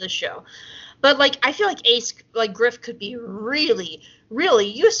about the show. But, like, I feel like Griff could be really, really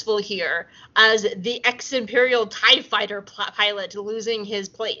useful here as the ex-Imperial TIE fighter pilot losing his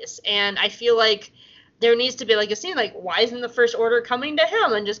place. And I feel like there needs to be, like, a scene, like, why isn't the First Order coming to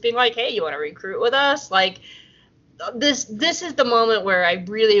him and just being like, hey, you want to recruit with us? Like, this is the moment where I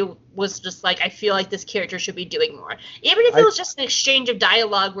really was just like, I feel like this character should be doing more. Even if it was just an exchange of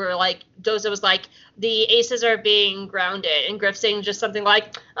dialogue where, like, Doza was like, the Aces are being grounded, and Griff saying just something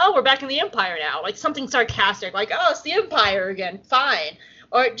like, oh, we're back in the Empire now. Like, something sarcastic, like, oh, it's the Empire again, fine.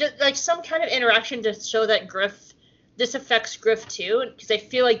 Or just, like, some kind of interaction to show that this affects Griff too, because I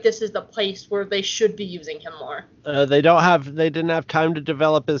feel like this is the place where they should be using him more. They didn't have time to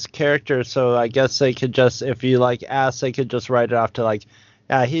develop his character, so I guess they could just, if you like ask, they could just write it off to like,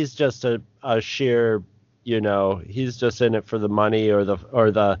 yeah, he's just a sheer, he's just in it for the money or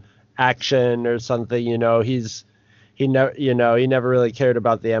the action or something, he never really cared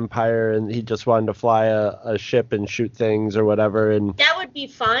about the Empire, and he just wanted to fly a ship and shoot things or whatever. And that would be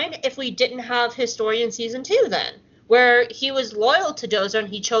fine if we didn't have Historian Season 2 then, where he was loyal to Doza and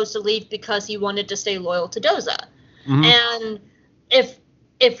he chose to leave because he wanted to stay loyal to Doza. Mm-hmm. And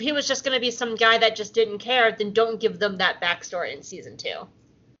if he was just going to be some guy that just didn't care, then don't give them that backstory in Season 2.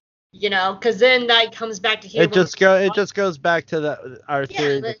 Because then that comes back to here. It just goes back to our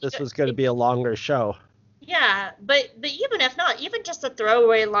theory that this was going to be a longer show. Yeah, but even if not, even just a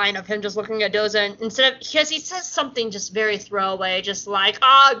throwaway line of him just looking at Doza and instead of, because he says something just very throwaway, just like,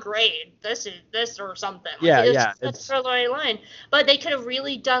 great, this is this or something. Yeah, it's yeah, just a throwaway line. But they could have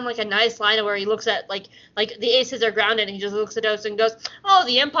really done like a nice line where he looks at like the aces are grounded and he just looks at Doza and goes, "Oh,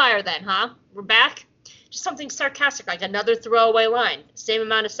 the Empire then, huh? We're back." Just something sarcastic, like another throwaway line. Same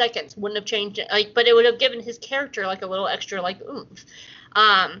amount of seconds, wouldn't have changed it, but it would have given his character like a little extra like oomph.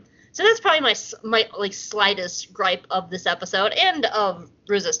 So that's probably my like slightest gripe of this episode and of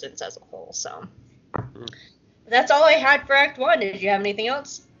Resistance as a whole. So that's all I had for Act 1. Did you have anything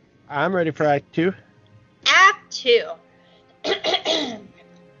else? I'm ready for Act 2. Act 2.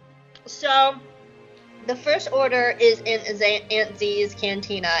 So the First Order is in Aunt Z's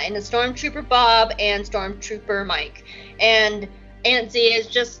cantina, and it's Stormtrooper Bob and Stormtrooper Mike. And Aunt Z is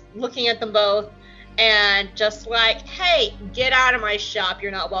just looking at them both and just like, "Hey, get out of my shop.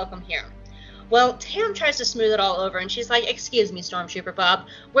 You're not welcome here." Well, Tam tries to smooth it all over, and she's like, "Excuse me, Stormtrooper Bob.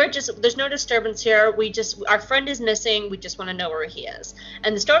 There's no disturbance here. Our friend is missing. We just want to know where he is."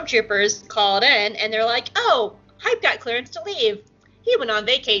 And the Stormtroopers called in, and they're like, "Oh, Hype got clearance to leave. He went on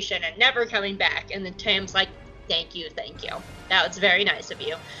vacation and never coming back." And then Tam's like, thank you. That was very nice of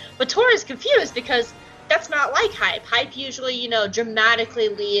you." But Tora's confused because that's not like Hype. Hype usually, dramatically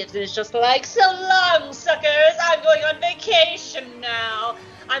leaves and it's just like, "So long, suckers. I'm going on vacation now.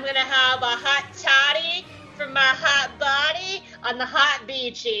 I'm going to have a hot toddy for my hot body on the hot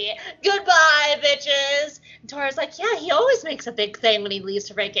beachy. Goodbye, bitches." And Tora's like, yeah, he always makes a big thing when he leaves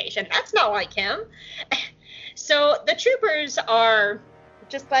for vacation. That's not like him. So the troopers are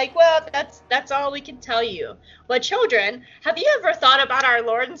just like, "Well, that's all we can tell you. But children, have you ever thought about our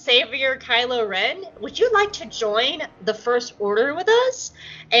Lord and Savior Kylo Ren? Would you like to join the First Order with us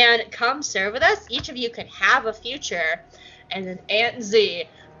and come serve with us? Each of you could have a future." And then Aunt Z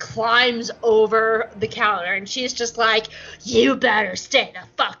climbs over the counter and she's just like, "You better stay the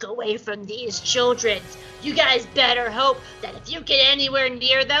fuck away from these children. You guys better hope that if you get anywhere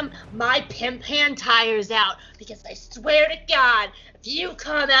near them, my pimp hand tires out, because I swear to God, if you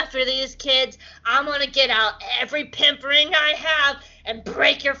come after these kids, I'm gonna get out every pimp ring I have and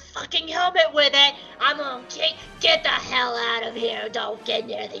break your fucking helmet with it. I'm gonna get the hell out of here. Don't get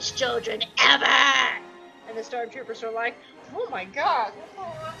near these children ever." And the Stormtroopers are like, "Oh my God.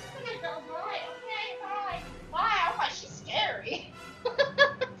 Wow, she's scary."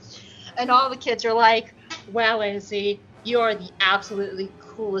 And all the kids are like, "Wow, Lacey, you're the absolutely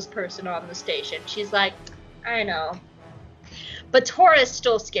coolest person on the station." She's like, "I know." But Tora is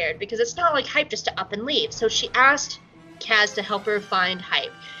still scared because it's not like Hype just to up and leave. So she asked Kaz to help her find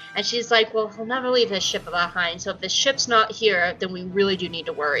Hype. And she's like, "Well, he'll never leave his ship behind. So if the ship's not here, then we really do need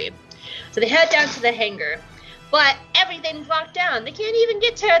to worry." So they head down to the hangar. But everything's locked down. They can't even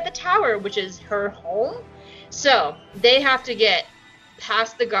get to the tower, which is her home. So they have to get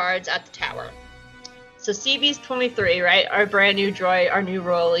past the guards at the tower. So CB's-23, right? Our brand new droid, our new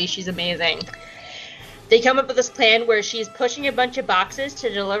Rolly, she's amazing. They come up with this plan where she's pushing a bunch of boxes to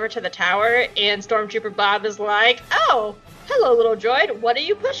deliver to the tower, and Stormtrooper Bob is like, "Oh, hello, little droid. What are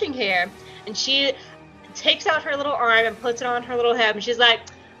you pushing here?" And she takes out her little arm and puts it on her little head, and she's like,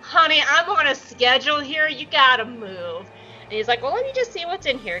 "Honey, I'm on a schedule here. You gotta move." And he's like, "Well, let me just see what's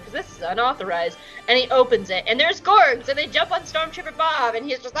in here, because this is unauthorized." And he opens it, and there's Gorgs, and they jump on Stormtrooper Bob, and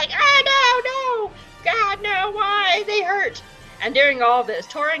he's just like, no, God, no, why? They hurt. And during all of this,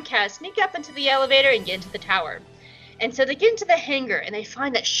 Tora and Kaz sneak up into the elevator and get into the tower. And so they get into the hangar, and they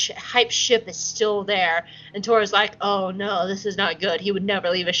find that Hype's ship is still there. And Tora's like, "Oh no, this is not good. He would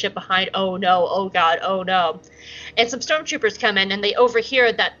never leave a ship behind. Oh no, oh God, oh no." And some stormtroopers come in, and they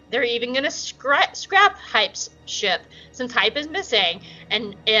overhear that they're even going to scrap Hype's ship, since Hype is missing.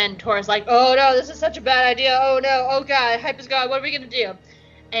 And Tora's like, "Oh no, this is such a bad idea. Oh no, oh God, Hype is gone. What are we going to do?"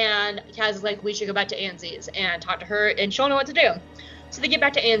 And Kaz is like, "We should go back to Aunt Z's and talk to her, and she'll know what to do." So they get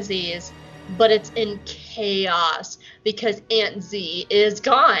back to Aunt Z's, but it's in chaos because Aunt Z is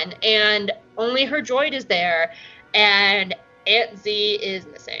gone and only her droid is there, and Aunt Z is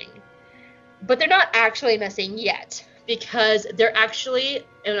missing. But they're not actually missing yet, because they're actually,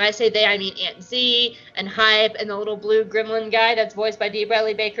 and when I say they, I mean Aunt Z and Hype and the little blue gremlin guy that's voiced by D.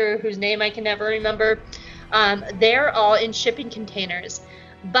 Bradley Baker, whose name I can never remember. They're all in shipping containers,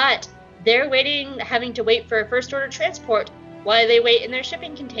 but they're having to wait for a First Order transport while they wait in their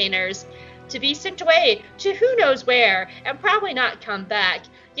shipping containers to be sent away to who knows where, and probably not come back.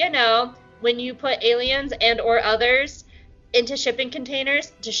 You know, when you put aliens and or others into shipping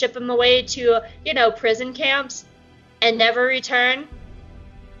containers to ship them away to, prison camps and never return.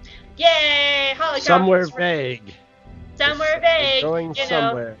 Yay! Helicopters. Somewhere vague. Somewhere vague. Going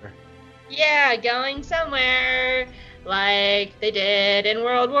somewhere. Yeah, going somewhere like they did in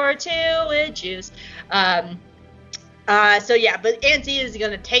World War II with Jews. So yeah, but Aunt Z is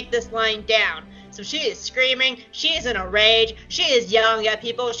gonna take this line down. So she is screaming, she is in a rage, she is yelling at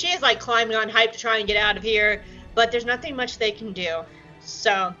people, she is like climbing on Hype to try and get out of here, but there's nothing much they can do.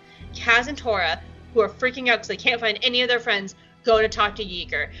 So Kaz and Tora, who are freaking out because they can't find any of their friends, go to talk to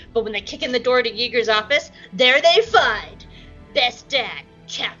Yeager. But when they kick in the door to Yeager's office, there they find Best Dad,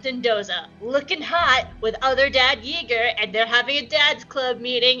 Captain Doza, looking hot with other Dad Yeager, and they're having a dad's club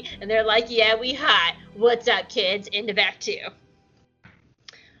meeting, and they're like, yeah, we hot. What's up, kids? Into Act 2.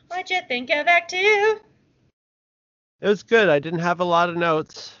 What'd you think of Act 2? It was good. I didn't have a lot of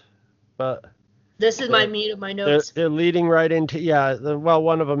notes, but This is my meat of my notes. they're leading right into well,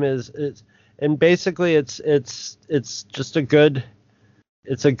 one of them is and basically it's just a good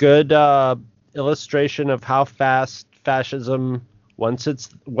illustration of how fast fascism, once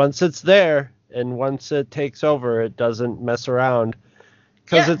it's there and once it takes over, it doesn't mess around,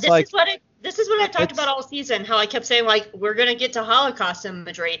 because it's like this is what I talked about all season, how I kept saying, like, we're going to get to Holocaust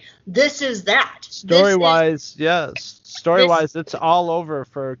imagery. This is that. Story-wise, it's all over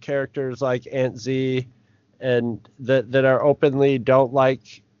for characters like Aunt Z and that are openly don't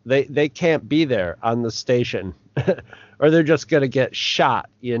like, they can't be there on the station or they're just going to get shot,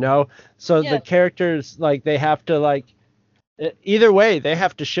 So the characters, like, they have to, like, either way, they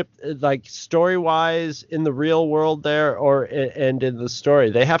have to ship, like, story-wise in the real world there and in the story.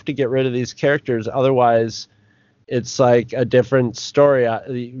 They have to get rid of these characters. Otherwise, it's like a different story.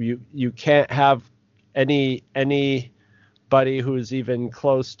 You can't have anybody who's even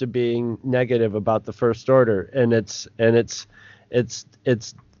close to being negative about the First Order, and it's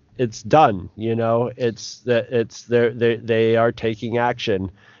done. They are taking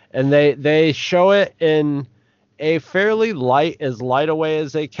action, and they show it in a fairly light a way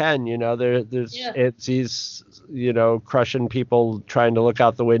as they can. It's these, crushing people trying to look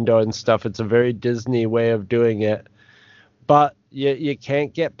out the window and stuff. It's a very Disney way of doing it, but you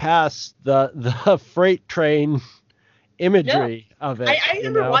can't get past the freight train imagery of it. I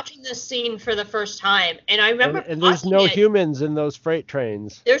remember watching this scene for the first time, and I remember and there's no humans in those freight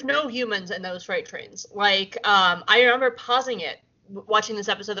trains. There's no humans in those freight trains. Like, I remember pausing it, watching this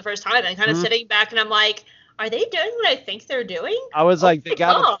episode the first time, and kind of sitting back, and I'm like, are they doing what I think they're doing? I was like, they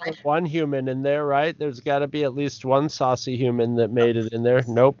got to put one human in there, right? There's got to be at least one saucy human that made it in there.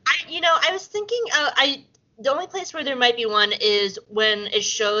 Nope. I was thinking, the only place where there might be one is when it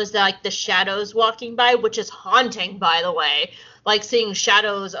shows like the shadows walking by, which is haunting, by the way. Like seeing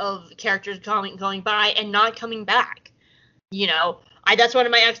shadows of characters going by and not coming back. That's one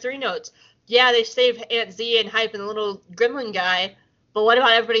of my X3 notes. Yeah, they save Aunt Z and Hype and the little gremlin guy, but what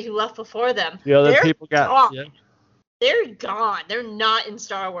about everybody who left before them? The other people gone. Yeah. They're gone. They're not in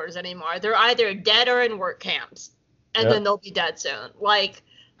Star Wars anymore. They're either dead or in work camps, and then they'll be dead soon. Like,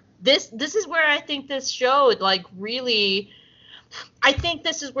 this is where I think this show, like, really, I think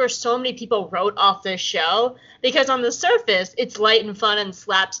this is where so many people wrote off this show, because on the surface, it's light and fun and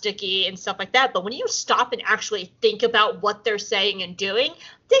slapsticky and stuff like that, but when you stop and actually think about what they're saying and doing,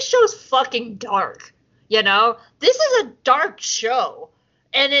 this show's fucking dark. This is a dark show,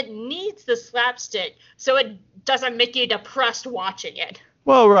 and it needs the slapstick, so it doesn't make you depressed watching it.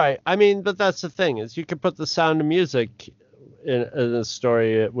 Well, right. I mean, but that's the thing, is you could put the Sound of Music in a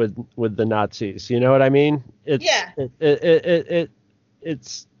story with the Nazis. You know what I mean? It's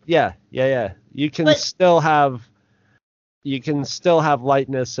yeah. You can still have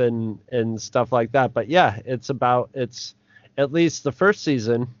lightness and stuff like that. But yeah, it's at least the first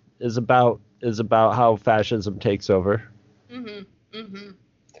season is about how fascism takes over.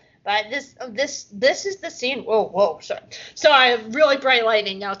 But this is the scene. Whoa, sorry. So I have really bright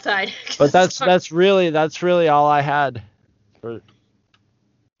lightning outside. But that's really all I had.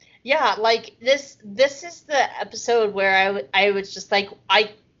 Yeah, like this is the episode where I was just like,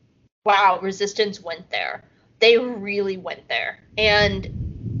 wow, Resistance went there. They really went there. And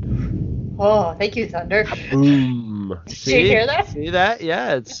thank you, Thunder. Boom. Did you hear that? See that?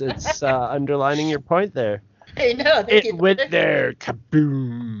 Yeah, it's underlining your point there. I know. It went there.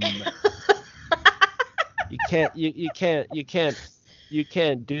 Kaboom. You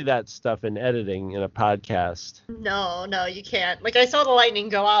can't do that stuff in editing in a podcast. No, you can't. Like, I saw the lightning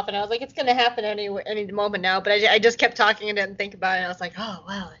go off, and I was like, it's gonna happen any moment now. But I just kept talking and didn't think about it. And I was like, oh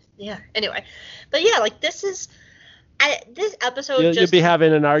wow, yeah. Anyway, but yeah, like this episode. You'll be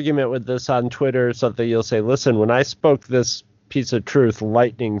having an argument with this on Twitter or something. You'll say, listen, when I spoke this piece of truth,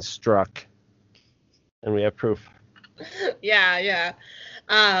 lightning struck. And we have proof. Yeah.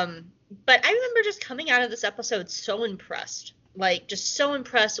 But I remember just coming out of this episode so impressed like just so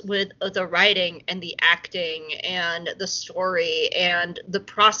impressed with the writing and the acting and the story and the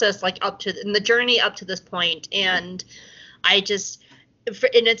process, like up to and the journey up to this point. And I just, and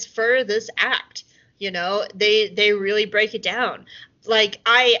it's for this act, you know, they really break it down. Like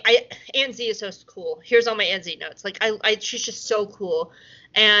Aunt Z is so cool. Here's all my Aunt Z notes. Like she's just so cool,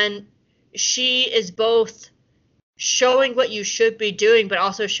 and she is both showing what you should be doing, but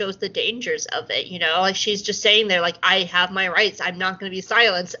also shows the dangers of it, you know? Like, she's just saying there, like, I have my rights. I'm not going to be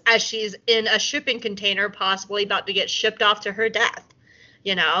silenced, as she's in a shipping container, possibly about to get shipped off to her death,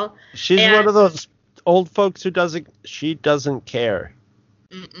 you know? She's one of those old folks who doesn't care.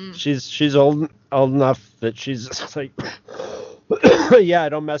 Mm-mm. She's old enough that she's like, yeah, I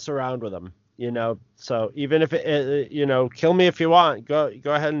don't mess around with them. You know, so even if it, you know, kill me if you want, go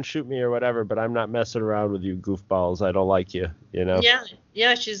ahead and shoot me or whatever, but I'm not messing around with you goofballs. I don't like you, you know?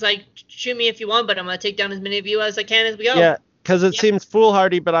 Yeah, she's like, shoot me if you want, but I'm going to take down as many of you as I can as we go. Yeah, because it seems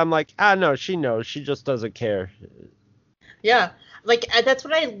foolhardy, but I'm like, no, she knows. She just doesn't care. Yeah, like, that's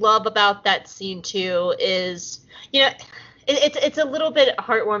what I love about that scene, too, is, you know, it's a little bit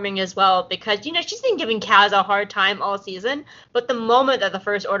heartwarming as well, because, you know, she's been giving Kaz a hard time all season, but the moment that the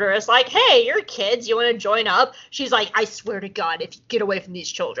First Order is like, hey, you're kids, you want to join up? She's like, I swear to God, if you get away from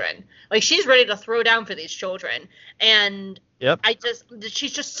these children. Like, she's ready to throw down for these children. And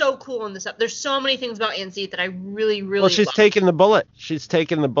she's just so cool in this up. There's so many things about Aunt Z that I really, really she's love. taking the bullet. She's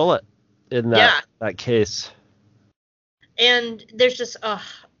taking the bullet in that case. And there's just,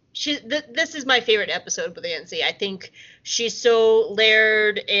 this is my favorite episode with Aunt Z. I think she's so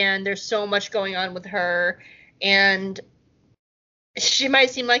layered, and there's so much going on with her, and she might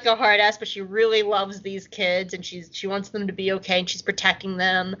seem like a hard ass, but she really loves these kids, and she wants them to be okay, and she's protecting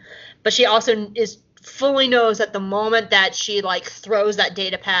them. But she also fully knows that the moment that she like throws that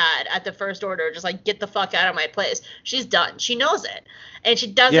data pad at the First Order, just like, get the fuck out of my place, she's done. She knows it, and she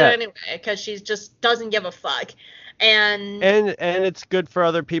does it anyway because she just doesn't give a fuck. And it's good for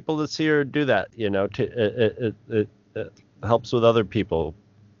other people to see her do that, you know. It helps with other people.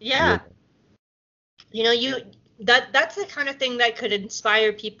 Yeah, you know, that's the kind of thing that could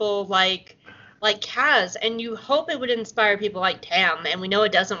inspire people like Kaz, and you hope it would inspire people like Tam. And we know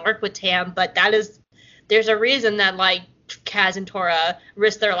it doesn't work with Tam, but there's a reason that like Kaz and Tora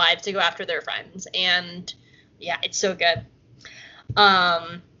risk their lives to go after their friends, and yeah, it's so good.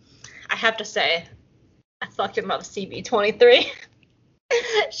 I have to say, I fucking love CB23.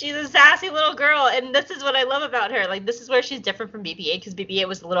 She's a sassy little girl, and this is what I love about her. Like, this is where she's different from BB-8, because BB-8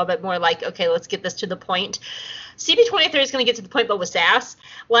 was a little bit more like, okay, let's get this to the point. CB23 is going to get to the point, but with sass.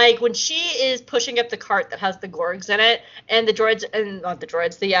 Like, when she is pushing up the cart that has the Gorgs in it, and the droids, and not the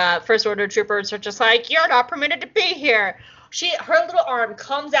droids, the First Order troopers are just like, you're not permitted to be here. Her little arm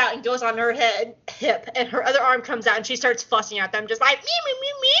comes out and goes on her hip, and her other arm comes out, and she starts fussing at them, just like, me.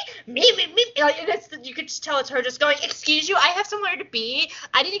 And you could just tell it's her just going, excuse you, I have somewhere to be.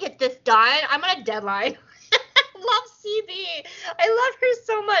 I need to get this done. I'm on a deadline. Love CB. I love her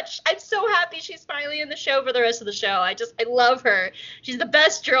so much. I'm so happy she's finally in the show for the rest of the show. I love her. She's the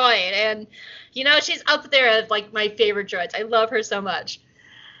best droid, and, you know, she's up there as, like, my favorite droids. I love her so much.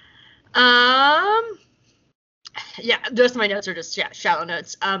 Yeah, the rest of my notes are just shallow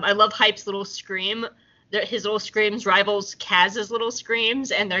notes. I love Hype's little scream. His little screams rivals Kaz's little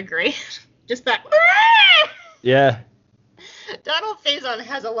screams, and they're great. Just that. Yeah. Donald Faison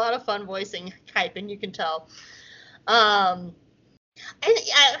has a lot of fun voicing Hype, and you can tell. And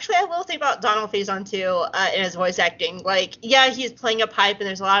actually, I will think about Donald Faison too in his voice acting. Like, yeah, he's playing up Hype, and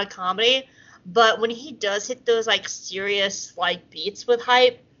there's a lot of comedy, but when he does hit those like serious like beats with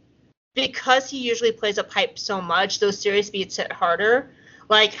Hype, because he usually plays up Hype so much, those serious beats hit harder.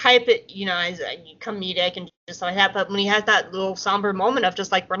 Like, Hype, you know, is comedic and just like that, but when he has that little somber moment of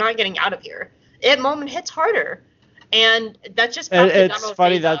just like, we're not getting out of here, it moment hits harder. And that's just it's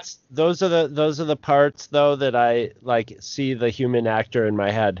funny. Those are the parts though that I like see the human actor in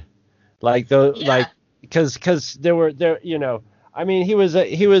my head, like like because there you know, I mean, he was a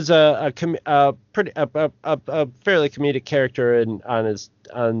fairly comedic character on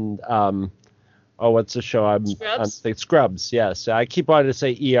what's the show? Scrubs. Yes, I keep wanting to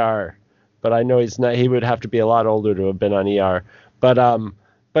say ER, but I know he's not. He would have to be a lot older to have been on ER.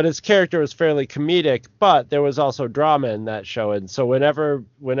 But his character was fairly comedic, but there was also drama in that show, and so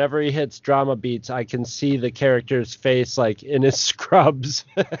whenever he hits drama beats, I can see the character's face like in his Scrubs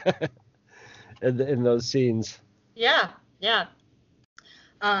in those scenes. Yeah.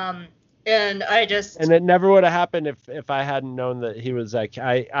 And it never would have happened if I hadn't known that he was like,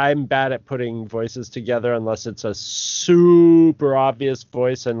 I'm bad at putting voices together unless it's a super obvious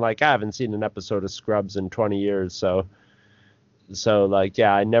voice, and like I haven't seen an episode of Scrubs in 20 years, so So, like,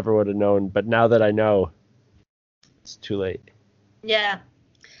 yeah, I never would have known. But now that I know, it's too late. Yeah.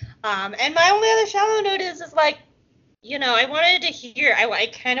 And my only other shallow note is like, I wanted to hear, I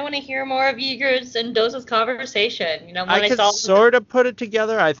kind of want to hear more of Yeager's and Doza's conversation. When I could sort of put it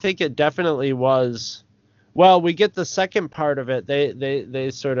together. I think it definitely was. Well, we get the second part of it. They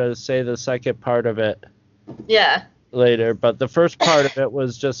sort of say the second part of it. Yeah. Later, but the first part of it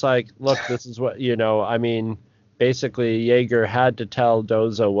was just like, look, this is what I mean. Basically, Yeager had to tell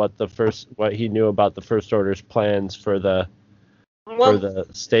Doza what he knew about the First Order's plans for the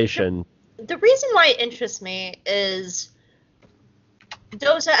station. The reason why it interests me is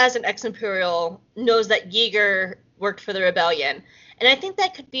Doza, as an ex-Imperial, knows that Yeager worked for the rebellion. And I think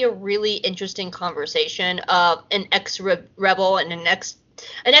that could be a really interesting conversation of an ex-rebel and an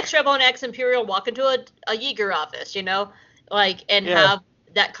ex-rebel and ex-Imperial walk into a Yeager office, have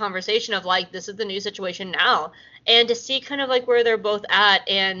that conversation of, like, this is the new situation now. And to see kind of, like, where they're both at.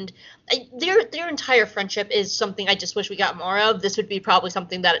 And their entire friendship is something I just wish we got more of. This would be probably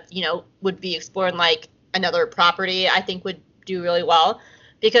something that, would be explored in, like, another property, I think would do really well.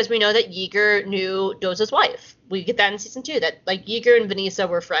 Because we know that Yeager knew Doza's wife. We get that in season 2, that, like, Yeager and Vanessa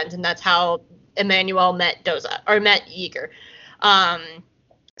were friends, and that's how Emmanuel met Yeager. I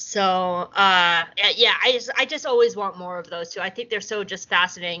just always want more of those two. I think they're so just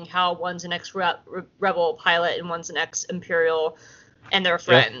fascinating how one's an ex-rebel pilot and one's an ex-Imperial, and they're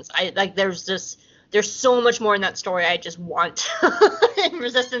friends. Yeah. There's so much more in that story I just want. And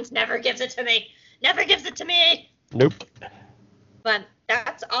Resistance never gives it to me. Nope. But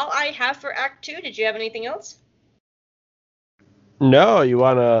that's all I have for Act 2. Did you have anything else? No, you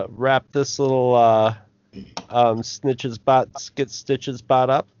want to wrap this little Stitches bot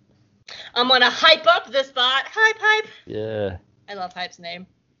up? I'm going to hype up this bot. Hype. Yeah. I love Hype's name.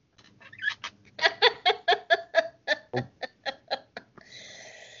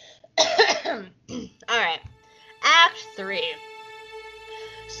 All right. Act 3.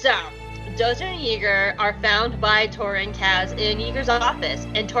 So, Doza and Yeager are found by Torra and Kaz in Yeager's office,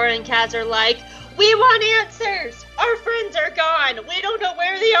 and Torra and Kaz are like, we want answers! Our friends are gone! We don't know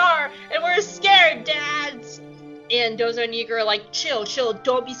where they are! And we're scared, dads! And Doza and Yeager are like, chill,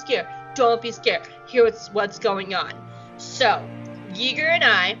 don't be scared. Here's what's going on. So, Yeager and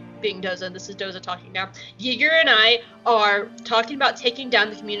I, being Doza, this is Doza talking now, Yeager and I are talking about taking down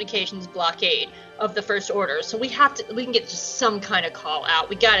the communications blockade of the First Order. So we can get just some kind of call out.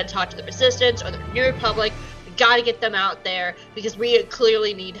 We gotta talk to the Resistance or the New Republic. We gotta get them out there because we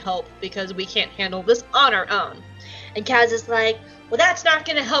clearly need help because we can't handle this on our own. And Kaz is like, well, that's not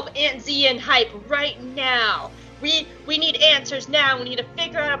gonna help Aunt Z and Hype right now. We need answers now. We need to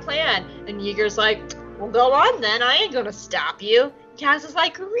figure out a plan. And Yeager's like, well, go on then. I ain't gonna stop you. Kaz is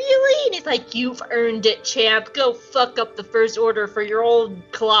like, really? And he's like, you've earned it, champ. Go fuck up the First Order for your old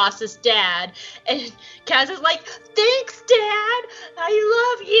Colossus dad. And Kaz is like, thanks, Dad.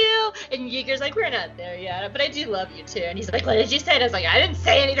 I love you. And Yeager's like, we're not there yet, but I do love you too. And he's like, what did you say? And I was like, I didn't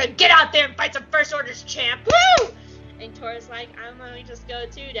say anything. Get out there and fight some First Orders, champ. Woo! And Torra's like, I'm gonna just go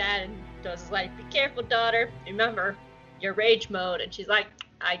too, Dad. And Doza's like, be careful, daughter. Remember, you're rage mode. And she's like,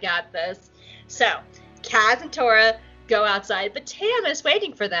 I got this. So, Kaz and Torra go outside, but Tam is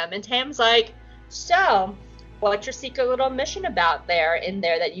waiting for them. And Tam's like, so, what's your secret little mission about in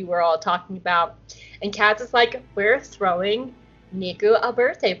there that you were all talking about? And Kaz is like, we're throwing Niku a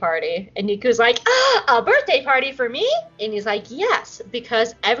birthday party. And Niku's like, a birthday party for me? And he's like, yes,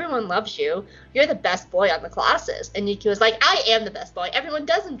 because everyone loves you. You're the best boy on the Colossus. And Niku is like, I am the best boy. Everyone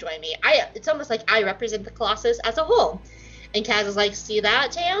does enjoy me. It's almost like I represent the Colossus as a whole. And Kaz is like, see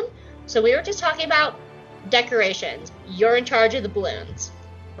that, Tam? So we were just talking about decorations. You're in charge of the balloons.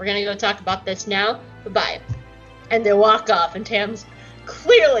 We're gonna go talk about this now. Bye-bye. And they walk off, and Tam's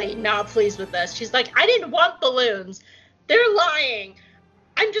clearly not pleased with this. She's like, I didn't want balloons. They're lying.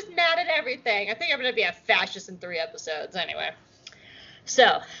 I'm just mad at everything. I think I'm going to be a fascist in 3 episodes anyway.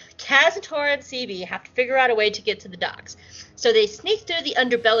 So, Kaz and Torra and CB have to figure out a way to get to the docks. So they sneak through the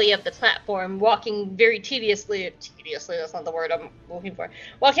underbelly of the platform, walking very tediously, that's not the word I'm looking for,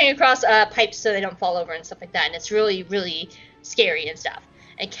 walking across pipes so they don't fall over and stuff like that. And it's really, really scary and stuff.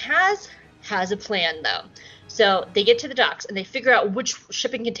 And Kaz has a plan, though. So they get to the docks, and they figure out which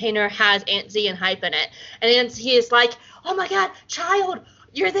shipping container has Aunt Z and Hype in it. And Aunt Z is like, oh my god, child,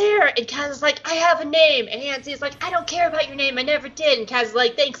 you're there. And Kaz is like, I have a name. And Aunt Z is like, I don't care about your name. I never did. And Kaz is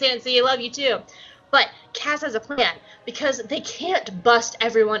like, thanks, Aunt Z. I love you too. But Kaz has a plan, because they can't bust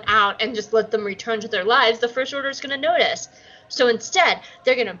everyone out and just let them return to their lives. The First Order is going to notice. So instead,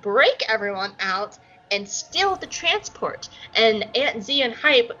 they're going to break everyone out and steal the transport. And Aunt Z and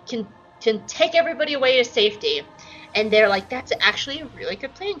Hype can take everybody away to safety. And they're like, that's actually a really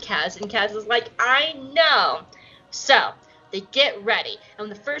good plan, Kaz. And Kaz is like, I know. So they get ready. And when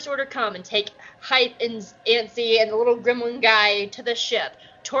the First Order come and take Hype and Antsy and the little gremlin guy to the ship,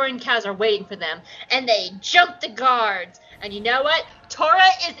 Tora and Kaz are waiting for them. And they jump the guards. And you know what? Tora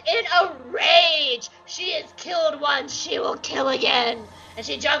is in a rage. She has killed once. She will kill again. And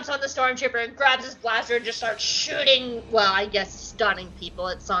she jumps on the stormtrooper and grabs his blaster and just starts shooting. Well, I guess stunning people.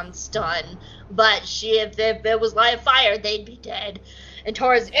 It's on stun. But if it was live fire, they'd be dead. And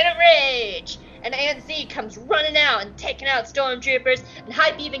Tora's in a rage. And Antsy comes running out and taking out stormtroopers. And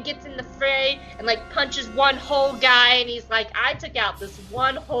Hype even gets in the fray and punches one whole guy. And he's like, I took out this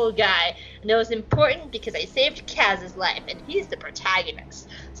one whole guy. And it was important because I saved Kaz's life. And he's the protagonist.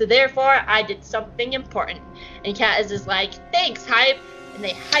 So therefore, I did something important. And Kaz is like, thanks, Hype. And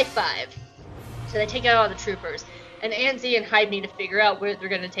they high five. So they take out all the troopers. And Antsy and Hype need to figure out where they're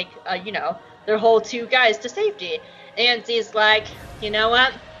going to take, their whole two guys to safety. Antsy's like, you know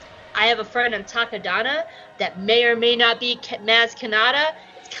what? I have a friend in Takodana that may or may not be Maz Kanata.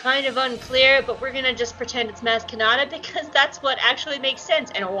 It's kind of unclear, but we're going to just pretend it's Maz Kanata because that's what actually makes sense.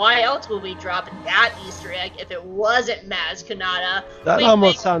 And why else would we drop that Easter egg if it wasn't Maz Kanata? That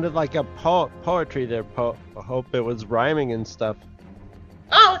almost sounded like a poetry there, Hope. It was rhyming and stuff.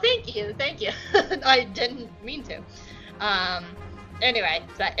 Oh, thank you. I didn't mean to. Anyway,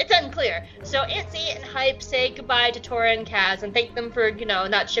 but it's unclear. So Antsy and Hype say goodbye to Tora and Kaz and thank them for,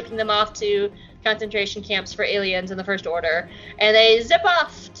 not shipping them off to concentration camps for aliens in the First Order. And they zip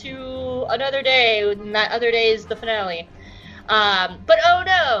off to another day, and that other day is the finale. But oh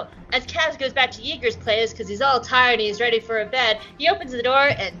no! As Kaz goes back to Yeager's place because he's all tired and he's ready for a bed, he opens the door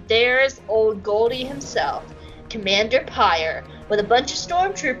and there's old Goldie himself, Commander Pyre, with a bunch of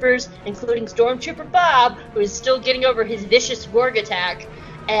stormtroopers, including Stormtrooper Bob, who is still getting over his vicious Gorg attack,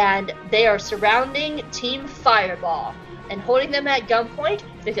 and they are surrounding Team Fireball and holding them at gunpoint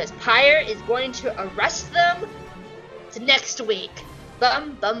because Pyre is going to arrest them next week.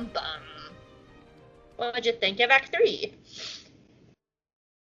 Bum, bum, bum. What did you think of Act 3?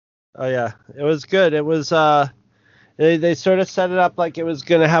 Oh, yeah. It was good. It was, they sort of set it up like it was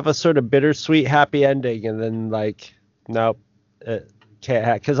going to have a sort of bittersweet happy ending, and then, nope. It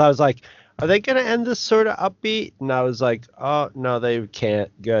can't, because I was like, are they going to end this sort of upbeat? And I was like, oh, no, they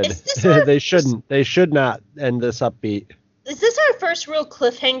can't. Good. They shouldn't. They should not end this upbeat. Is this our first real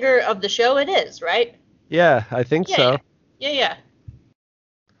cliffhanger of the show? It is, right? Yeah, I think so. Yeah.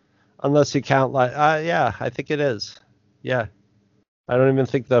 Unless you count, yeah, I think it is. Yeah. I don't even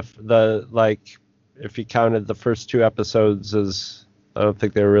think the if you counted the first two episodes as, I don't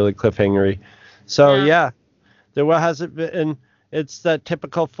think they were really cliffhangery. So, yeah, there hasn't been. It's that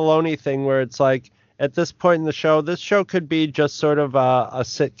typical Filoni thing where it's like, at this point in the show, this show could be just sort of a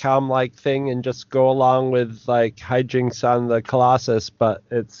sitcom-like thing and just go along with hijinks on the Colossus, but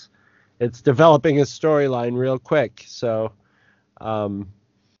it's developing a storyline real quick. So, so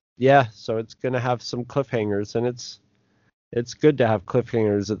it's going to have some cliffhangers, and it's good to have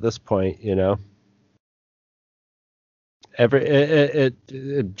cliffhangers at this point, It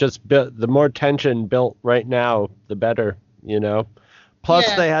just built, the more tension built right now, the better.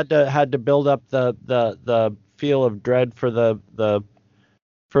 Plus they had to build up the feel of dread for the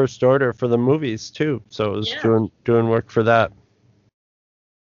First Order for the movies too, so it was doing work for that.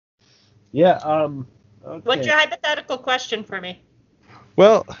 Okay. What's your hypothetical question for me?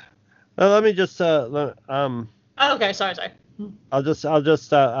 Well, let me just okay, sorry. I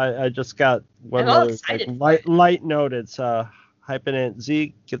just got one more light note. It's Hype and Aunt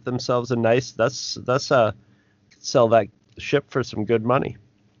Z get themselves a nice, that's sell that ship for some good money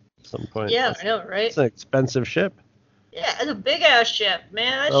at some point. Yeah, I know, right? It's an expensive ship. Yeah, it's a big ass ship,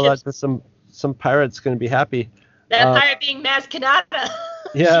 man. Some pirate's gonna be happy. That pirate being Maz Kanata.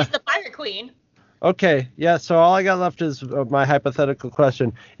 Yeah. She's the pirate queen. Okay, yeah, so all I got left is my hypothetical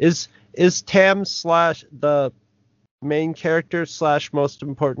question. Is Tam / the main character / most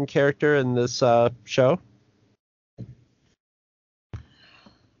important character in this show?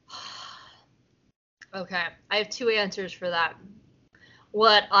 Okay, I have two answers for that.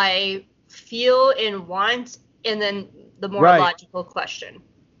 What I feel and want, and then the more logical question.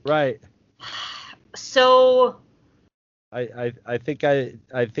 Right. So I think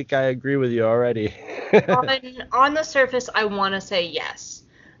I agree with you already. on the surface, I want to say yes,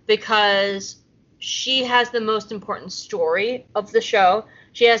 because she has the most important story of the show.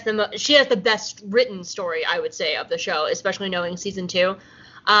 She has the best written story, I would say, of the show, especially knowing season 2.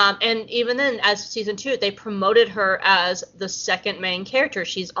 And even then, as season 2, they promoted her as the second main character.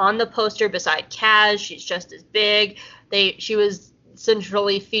 She's on the poster beside Kaz. She's just as big. She was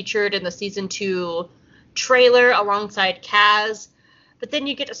centrally featured in the season 2 trailer alongside Kaz. But then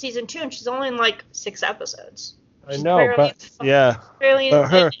you get to season 2 and she's only in like 6 episodes. I know, but yeah.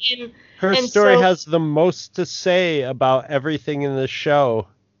 But her story has the most to say about everything in the show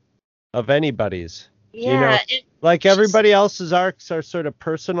of anybody's. Yeah. Like everybody else's arcs are sort of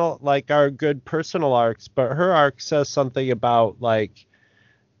personal, like are good personal arcs, but her arc says something about like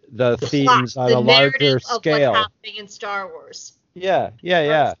the themes on a larger scale. Of what's happening in Star Wars. Yeah.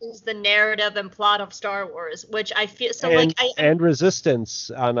 Is the narrative and plot of Star Wars, which I feel and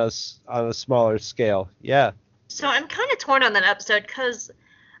Resistance on a smaller scale. Yeah. So I'm kind of torn on that episode because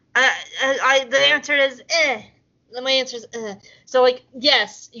the answer is my answer is So like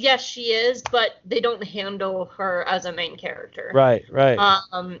yes she is, but they don't handle her as a main character. Right.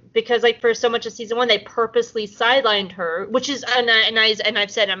 Because like for so much of season 1 they purposely sidelined her, which is and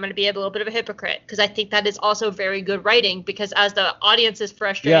I've said I'm going to be a little bit of a hypocrite because I think that is also very good writing, because as the audience is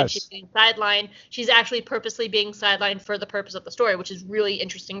frustrated, she's being sidelined, she's actually purposely being sidelined for the purpose of the story, which is really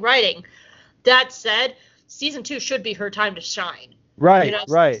interesting writing. That said, season 2 should be her time to shine. Right,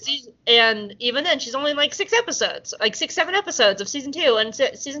 right. And even then, she's only like 6 episodes, like 6-7 episodes of season 2, and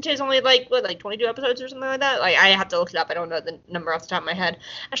season 2 is only like 22 episodes or something like that. Like I have to look it up. I don't know the number off the top of my head.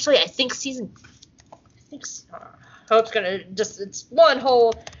 Actually, I think Hope's gonna it's one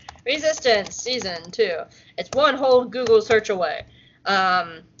whole Resistance season 2. It's one whole Google search away.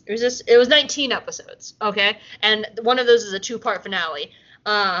 It was 19 episodes, okay, and one of those is a 2-part finale.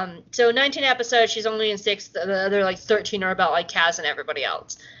 So 19 episodes, she's only in 6, the other like 13 are about like Kaz and everybody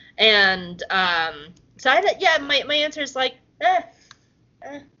else. And so my answer is like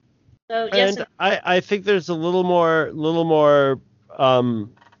So yes. And I think there's a little more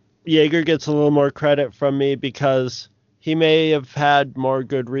Yeager gets a little more credit from me because he may have had more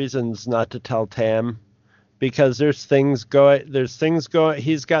good reasons not to tell Tam, because he's got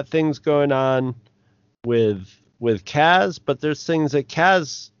things going on with Kaz, but there's things that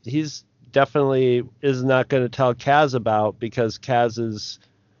Kaz, he's definitely is not going to tell Kaz about, because Kaz is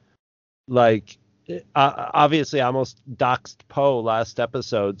like obviously almost doxed Poe last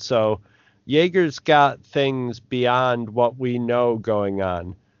episode. So Yeager's got things beyond what we know going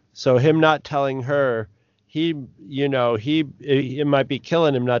on. So him not telling her, it might be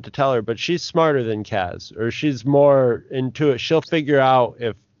killing him not to tell her, but she's smarter than Kaz, or she's more into it. She'll figure out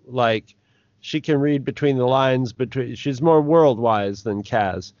if like she can read between the lines, she's more world-wise than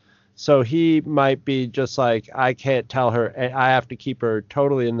Kaz. So he might be just like, I can't tell her, I have to keep her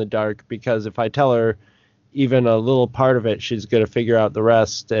totally in the dark, because if I tell her even a little part of it, she's going to figure out the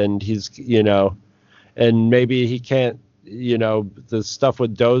rest. And he's, and maybe he can't, the stuff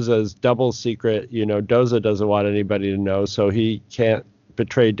with Doza is double secret. Doza doesn't want anybody to know, so he can't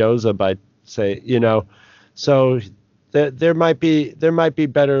betray Doza by so there might be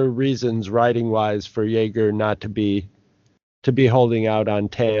better reasons writing wise for Yeager not to be holding out on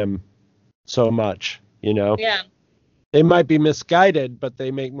Tam so much, Yeah. They might be misguided, but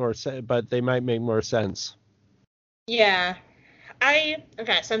they might make more sense. Yeah.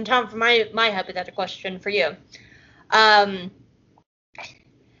 So I'm time for my hypothetical question for you.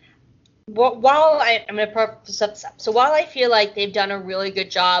 While I'm going to preface this up. So while I feel like they've done a really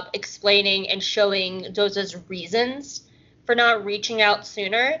good job explaining and showing Doza's reasons for not reaching out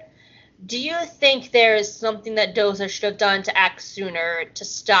sooner, do you think there's something that Doza should have done to act sooner to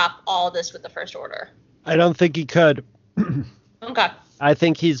stop all this with the First Order? I don't think he could. Okay. I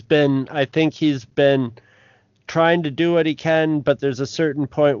think he's been trying to do what he can, but there's a certain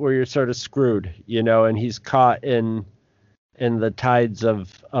point where you're sort of screwed, and he's caught in the tides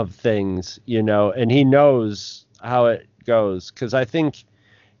of things, and he knows how it goes. Because I think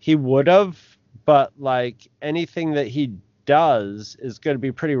he would have, but like anything that he does is going to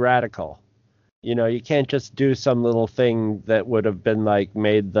be pretty radical. You can't just do some little thing that would have been like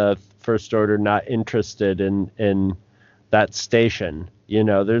made the First Order not interested in that station.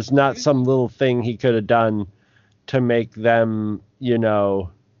 There's not some little thing he could have done to make them,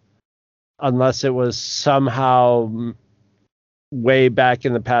 unless it was somehow way back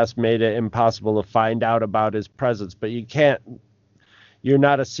in the past made it impossible to find out about his presence. But they're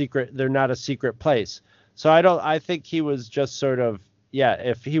not a secret place. So I think he was just sort of,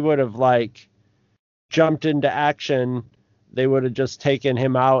 if he would have like jumped into action, they would have just taken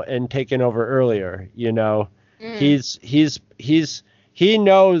him out and taken over earlier. He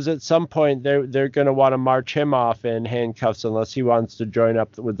knows at some point they're going to want to march him off in handcuffs unless he wants to join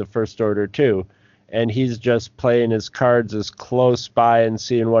up with the First Order too. And he's just playing his cards as close by and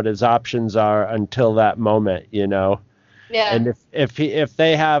seeing what his options are until that moment, Yeah. And if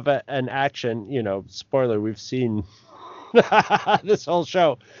they have an action, spoiler, we've seen this whole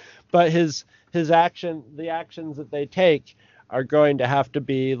show, but his the actions that they take are going to have to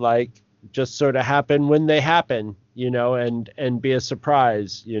be like just sort of happen when they happen, and be a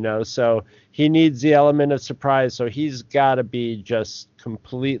surprise, so he needs the element of surprise. So he's got to be just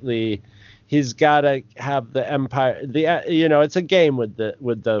completely, he's got to have the Empire, it's a game with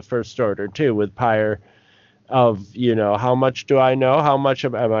the First Order too, with Pyre, of, how much do I know? How much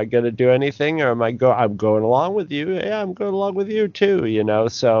am I going to do anything? Or I'm going along with you. Yeah, I'm going along with you too,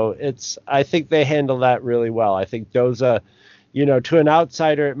 so I think they handle that really well. I think Doza, to an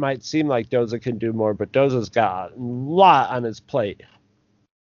outsider, it might seem like Doza can do more, but Doza's got a lot on his plate.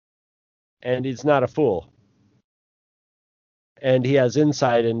 And he's not a fool. And he has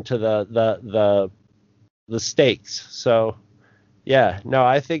insight into the stakes. So, yeah, no,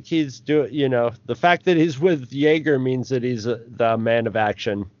 I think he's the fact that he's with Yeager means that he's the man of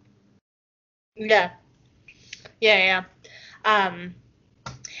action. Yeah. The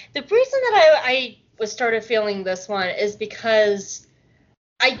reason that I was started feeling this one is because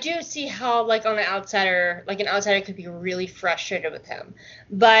I do see how, like, an outsider could be really frustrated with him,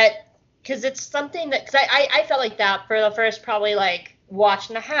 but because it's something that, because I felt like that for the first probably like watch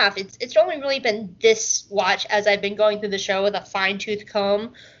and a half. It's only really been this watch as I've been going through the show with a fine-tooth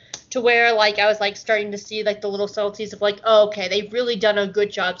comb, to where like I was like starting to see like the little subtleties of like, oh, okay, they've really done a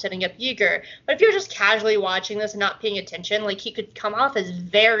good job setting up Yeager. But if you're just casually watching this and not paying attention, like he could come off as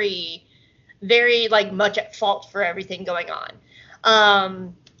very, very like much at fault for everything going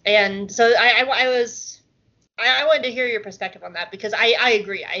on. And so I wanted to hear your perspective on that, because I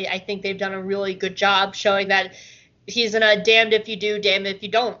agree. I think they've done a really good job showing that he's in a damned if you do, damned if you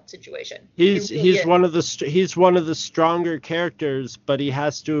don't situation. He's one of the stronger characters, but he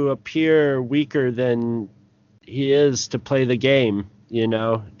has to appear weaker than he is to play the game.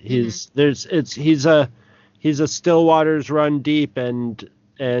 He's a Stillwater's run deep, and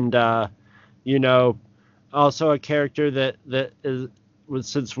also a character that is,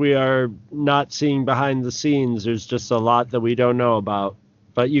 since we are not seeing behind the scenes, there's just a lot that we don't know about,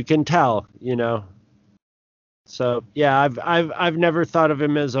 but you can tell, So yeah, I've never thought of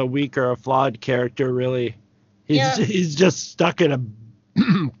him as a weak or a flawed character, really. He's just stuck in a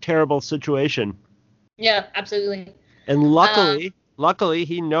terrible situation. Yeah, absolutely. And luckily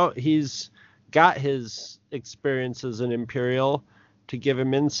he's got his experiences in Imperial to give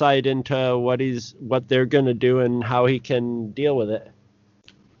him insight into what they're going to do and how he can deal with it.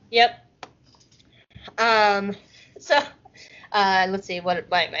 Yep. Let's see what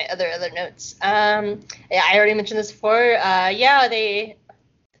my other notes. Yeah, I already mentioned this before. Yeah, they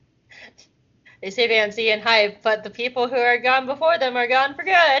say Vancy and Hive, but the people who are gone before them are gone for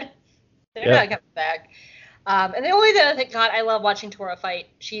good. They're not coming back. And the only other thing, God, I love watching Torra fight.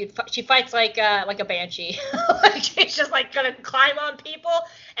 She fights like a banshee. Like she's just like gonna climb on people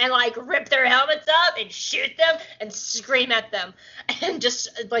and like rip their helmets up and shoot them and scream at them and just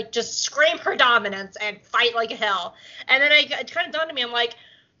scream her dominance and fight like hell. And then it kind of dawned on me, I'm like,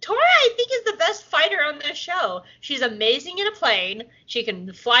 Torra, I think, is the best fighter on this show. She's amazing in a plane. She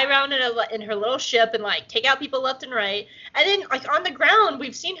can fly around in her little ship and like take out people left and right. And then like on the ground,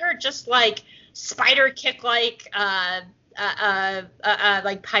 we've seen her just like spider kick like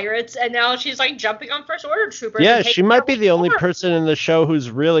pirates, and now she's like jumping on First Order troopers. Yeah, she might be the only person in the show who's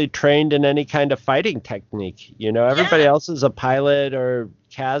really trained in any kind of fighting technique. Everybody else is a pilot, or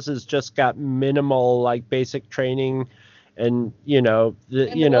Kaz has just got minimal like basic training, and they're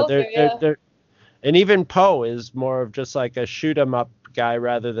and even Poe is more of just like a shoot 'em up guy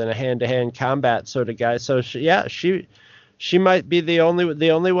rather than a hand-to-hand combat sort of guy. So she might be the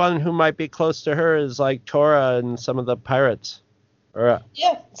only one who might be close to her is like Torra and some of the pirates.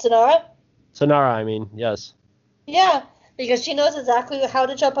 Sonara. Sonara, I mean, yes. Yeah, because she knows exactly how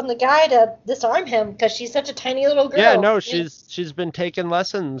to jump on the guy to disarm him, because she's such a tiny little girl. Yeah, no, she's been taking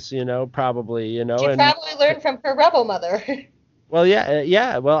lessons, probably, She probably learned from her rebel mother. Well,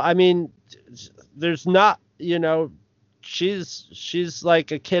 yeah. Well, I mean, there's not, she's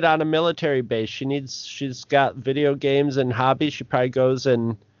like a kid on a military base. She's got video games and hobbies. She probably goes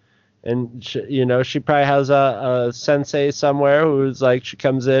and she probably has a sensei somewhere who's like, she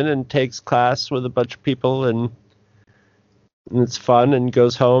comes in and takes class with a bunch of people and it's fun, and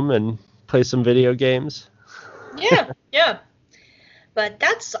goes home and plays some video games. Yeah. But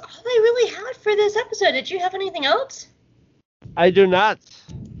that's all I really had for this episode. Did you have anything else? I do not.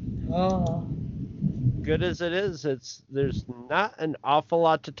 Oh. Good as it is, there's not an awful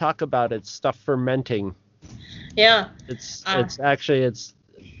lot to talk about. It's stuff fermenting. Yeah. It's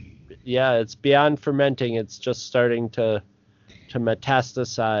beyond fermenting. It's just starting to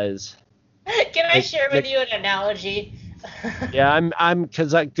metastasize. Can I share with you an analogy? Yeah, I'm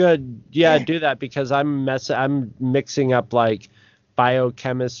because I good. Yeah, do that because I'm mixing up like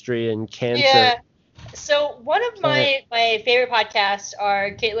biochemistry and cancer. Yeah. So one of So- my favorite podcasts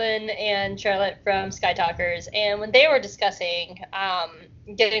are Caitlin and Charlotte from Sky Talkers, and when they were discussing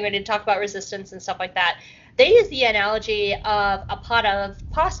getting ready to talk about resistance and stuff like that, they use the analogy of a pot of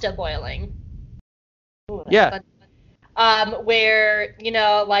pasta boiling. Ooh, that's Yeah. fun. Where, you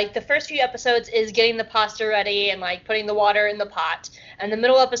know, like the first few episodes is getting the pasta ready and like putting the water in the pot, and the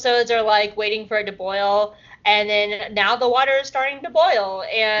middle episodes are like waiting for it to boil, and then now the water is starting to boil,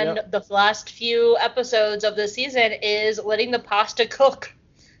 and the last few episodes of the season is letting the pasta cook.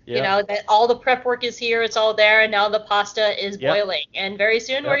 You Yep. know, that all the prep work is here, it's all there, and now the pasta is Yep. boiling, and very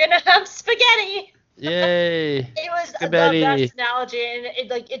soon Yep. we're gonna have spaghetti. Yay! It was Spaghetti. the best analogy, and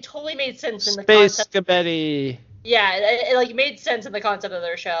it totally made sense in the Space concept. spaghetti. Yeah, it like made sense in the concept of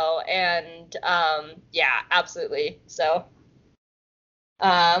their show, and yeah, absolutely. So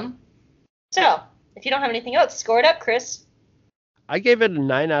if you don't have anything else, score it up, Chris. I gave it a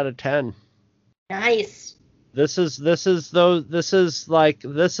 9 out of 10. Nice. This is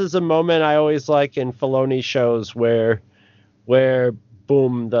a moment I always like in Filoni shows where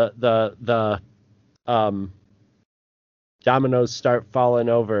boom the dominoes start falling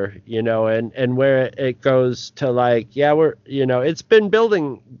over, you know, and where it goes to like, yeah, we're, you know, it's been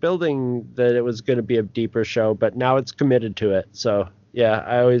building that it was going to be a deeper show, but now it's committed to it. So yeah,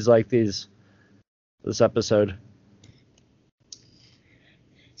 I always like this episode.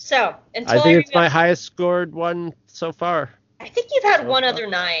 So until I think it's my remember- highest scored one so far. I think you've had so one far. other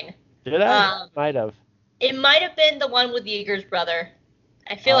 9. Did I? Might have. It might have been the one with Yeager's brother.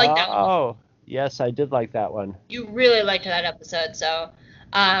 I feel like that one. Oh, yes, I did like that one. You really liked that episode, so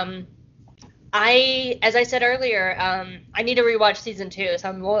as I said earlier, I need to rewatch season 2, so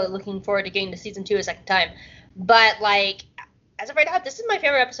I'm really looking forward to getting to season 2 a second time. But like, as of right now, this is my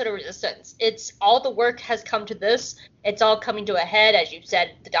favorite episode of Resistance. It's all the work has come to this. It's all coming to a head, as you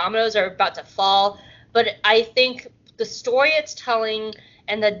said. The dominoes are about to fall, but I think the story it's telling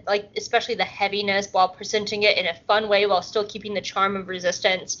and the like, especially the heaviness, while presenting it in a fun way, while still keeping the charm of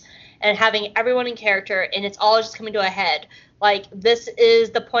Resistance and having everyone in character, and it's all just coming to a head. Like, this is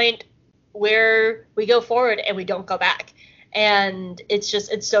the point where we go forward and we don't go back, and it's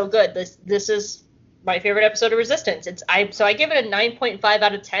so good. This is my favorite episode of Resistance. So I give it a 9.5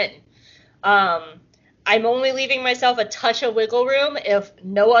 out of 10. I'm only leaving myself a touch of wiggle room. If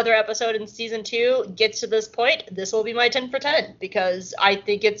no other episode in season 2 gets to this point, this will be my 10 for 10, because I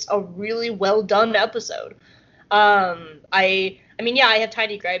think it's a really well done episode. I mean, yeah, I have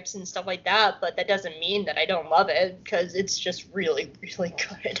tiny gripes and stuff like that, but that doesn't mean that I don't love it, because it's just really, really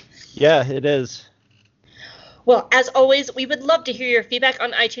good. Yeah, it is. Well, as always, we would love to hear your feedback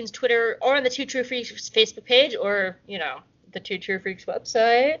on iTunes, Twitter, or on the Two True Freaks Facebook page, or, you know, the Two True Freaks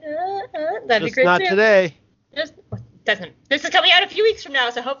website. That'd be Just great not too. today. Just doesn't. This is coming out a few weeks from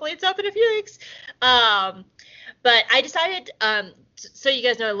now, so hopefully it's up in a few weeks. But I decided, so you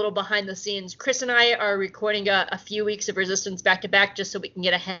guys know a little behind the scenes, Chris and I are recording a few weeks of Resistance back to back just so we can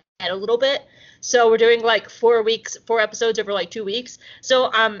get ahead a little bit. So we're doing like 4 episodes over like 2 weeks.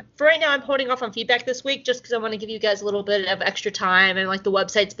 So for right now, I'm holding off on feedback this week just because I want to give you guys a little bit of extra time, and like the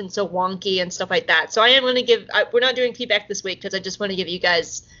website's been so wonky and stuff like that. So I am going to we're not doing feedback this week because I just want to give you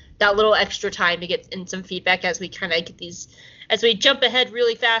guys that little extra time to get in some feedback as we kind of get these, as we jump ahead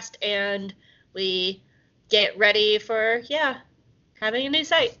really fast and we get ready for, having a new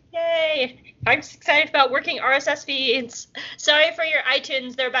site. Yay! I'm just excited about working RSS feeds. Sorry for your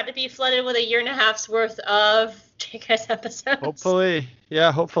iTunes. They're about to be flooded with 1.5 years worth of JKS episodes. Hopefully.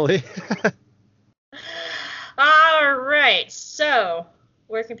 Yeah, hopefully. All right. So,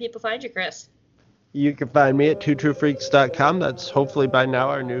 where can people find you, Chris? You can find me at twotruefreaks.com. That's hopefully by now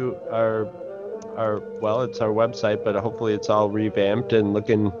well, it's our website, but hopefully it's all revamped and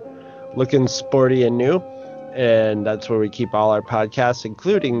looking sporty and new. And that's where we keep all our podcasts,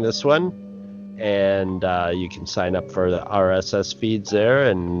 including this one. And you can sign up for the RSS feeds there,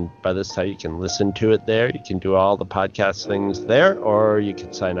 and by this time you can listen to it there. You can do all the podcast things there, or you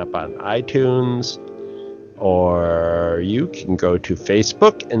can sign up on iTunes, or you can go to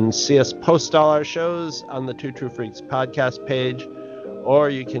Facebook and see us post all our shows on the Two True Freaks podcast page, or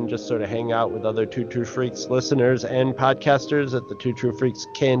you can just sort of hang out with other Two True Freaks listeners and podcasters at the Two True Freaks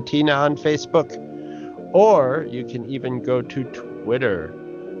Cantina on Facebook, or you can even go to Twitter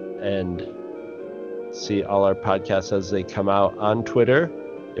and see all our podcasts as they come out on Twitter,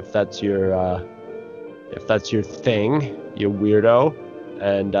 if that's your thing, you weirdo.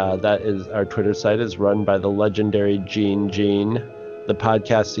 And that is, our Twitter site is run by the legendary Gene, the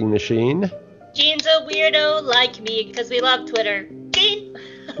podcasting machine. Gene's a a weirdo like me because we love Twitter. Gene?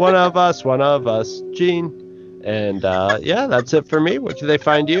 One of us, Gene. And yeah, that's it for me. Where can they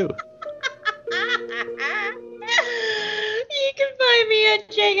find you? You can find me at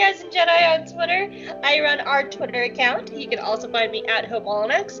JGuysandJedi on Twitter. I run our Twitter account. You can also find me at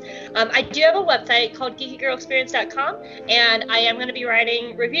HopeMolinax. I do have a website called GeekyGirlExperience.com, and I am going to be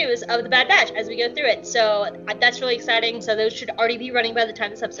writing reviews of The Bad Batch as we go through it. So that's really exciting. So those should already be running by the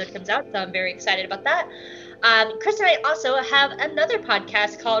time this episode comes out. So I'm very excited about that. Chris and I also have another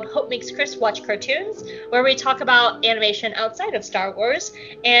podcast called Hope Makes Chris Watch Cartoons, where we talk about animation outside of Star Wars.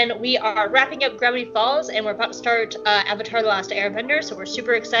 And we are wrapping up Gravity Falls, and we're about to start Avatar: The Last Airbender, so we're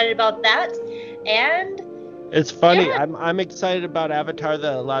super excited about that. And it's funny. Yeah. I'm excited about Avatar: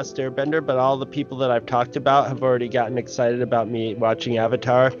 The Last Airbender, but all the people that I've talked about have already gotten excited about me watching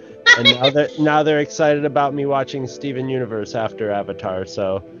Avatar, and now they're excited about me watching Steven Universe after Avatar.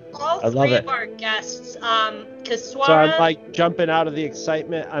 So all I love three it. of our guests, because So I'm like jumping out of the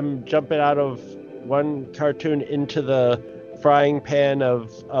excitement. I'm jumping out of one cartoon into the frying pan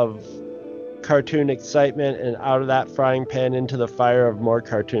of cartoon excitement, and out of that frying pan into the fire of more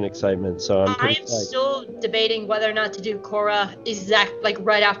cartoon excitement. So I'm I pretty am psyched. still debating whether or not to do Korra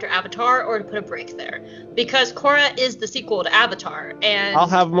right after Avatar, or to put a break there, because Korra is the sequel to Avatar, and I'll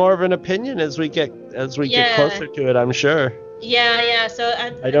have more of an opinion as we get closer to it, I'm sure. yeah. So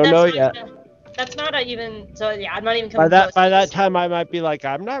I don't know yet. That's not even. So yeah, I'm not even coming By close. that time, I might be like,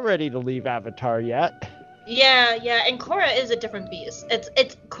 I'm not ready to leave Avatar yet. Yeah, and Korra is a different beast.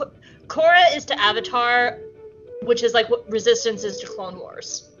 Korra is to Avatar, which is like what Resistance is to Clone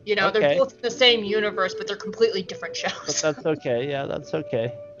Wars. You know, Okay. they're both in the same universe, but they're completely different But shows. that's okay. Yeah, that's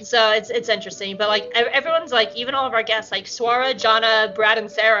okay. So it's interesting. But like everyone's like, even all of our guests, like Swara, Jana, Brad, and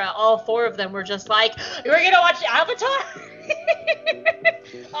Sarah, all four of them were just like, we're gonna watch Avatar.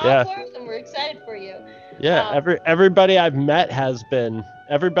 All Yeah. four of them were excited for you. Yeah, everybody I've met has been.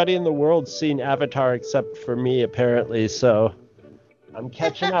 Everybody in the world's seen Avatar except for me, apparently. So I'm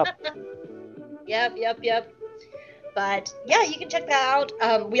catching up. Yep. But yeah, you can check that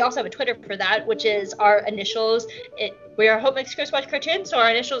out. We also have a Twitter for that, which is our initials. We are Hope Makes Chris Watch Cartoons, so our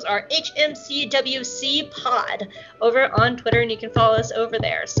initials are HMCWC Pod over on Twitter, and you can follow us over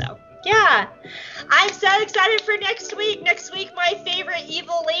there. So yeah, I'm so excited for next week. Next week, my favorite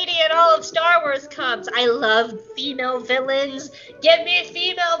evil lady in all of Star Wars comes. I love female villains. Give me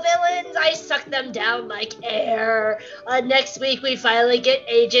female villains. I suck them down like air. Next week, we finally get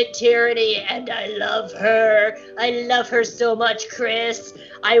Agent Tyranny, and I love her. I love her so much, Chris.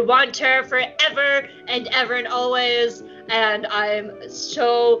 I want her forever and ever and always. And I'm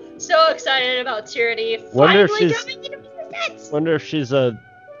so excited about Tyranny Wonder finally if she's- coming into existence. Wonder if she's a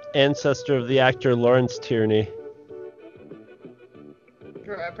ancestor of the actor Lawrence Tierney.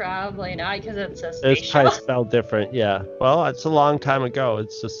 Probably not, because it's a It's space probably show. spelled different. Yeah. Well, it's a long time ago.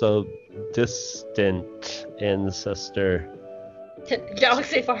 It's just a distant ancestor.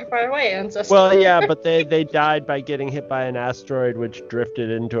 Galaxy far, far away ancestor. Well, yeah, but they died by getting hit by an asteroid which drifted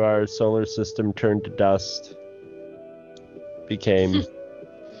into our solar system, turned to dust, became,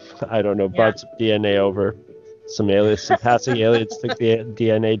 I don't know, brought some DNA over. Some passing aliens took the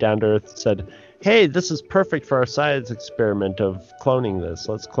DNA down to Earth, said, hey, this is perfect for our science experiment of cloning this.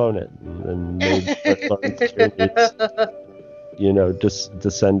 Let's clone it. And then made Lawrence Tierney's,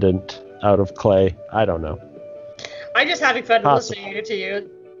 descendant out of clay. I don't know. I'm just having fun Possible. listening to you.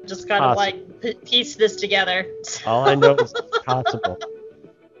 Just kind of like piece this together. All I know is it's possible.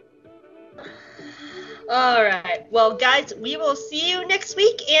 All right. Well, guys, we will see you next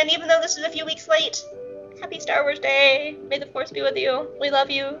week. And even though this is a few weeks late, happy Star Wars Day. May the Force be with you. We love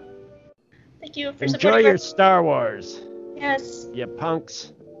you. Thank you for Enjoy supporting your us. Star Wars, Yes. you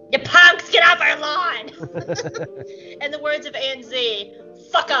punks. You punks, get off our lawn! In the words of Ann Z,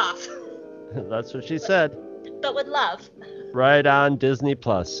 fuck off. That's what she said. But with love. Right on Disney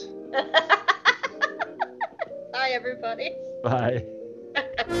Plus. Bye, everybody. Bye.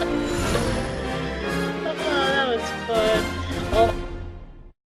 Oh, that was fun. Oh.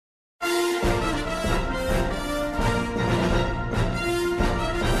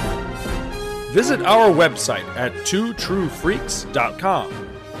 Visit our website at twotruefreaks.com.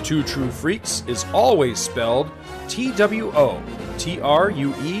 Two True Freaks is always spelled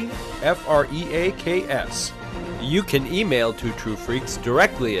TWOTRUEFREAKS. You can email Two True Freaks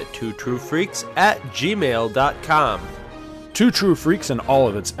directly at twotruefreaks@gmail.com. Two True Freaks and all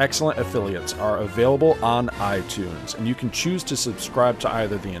of its excellent affiliates are available on iTunes, and you can choose to subscribe to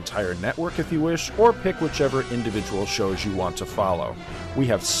either the entire network if you wish, or pick whichever individual shows you want to follow. We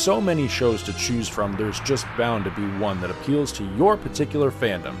have so many shows to choose from, there's just bound to be one that appeals to your particular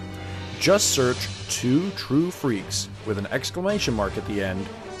fandom. Just search Two True Freaks with an exclamation mark at the end,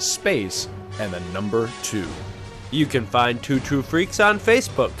 space, and the number 2. You can find Two True Freaks on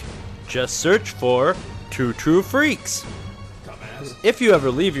Facebook. Just search for Two True Freaks. If you ever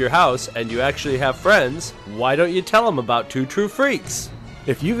leave your house and you actually have friends, why don't you tell them about Two True Freaks?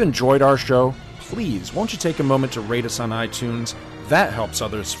 If you've enjoyed our show, please won't you take a moment to rate us on iTunes? That helps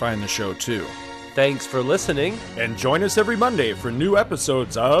others find the show too. Thanks for listening. And join us every Monday for new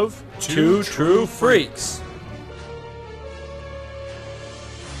episodes of Two True Freaks.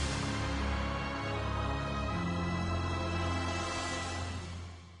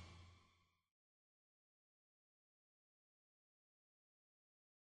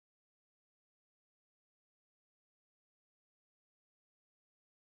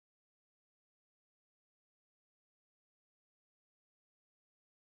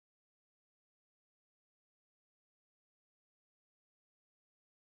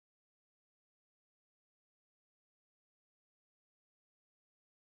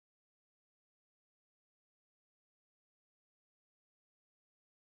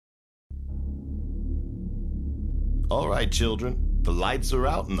 All right, children. The lights are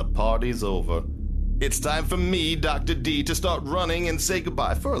out and the party's over. It's time for me, Dr. D, to start running and say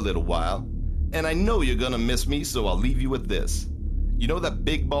goodbye for a little while. And I know you're gonna miss me, so I'll leave you with this. You know that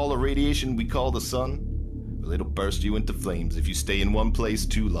big ball of radiation we call the sun? Well, it'll burst you into flames if you stay in one place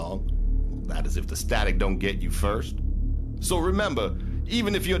too long. That is if the static don't get you first. So remember,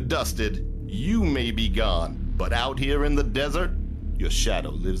 even if you're dusted, you may be gone. But out here in the desert, your shadow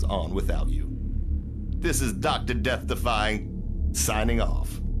lives on without you. This is Dr. Death Defying, signing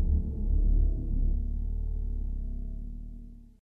off.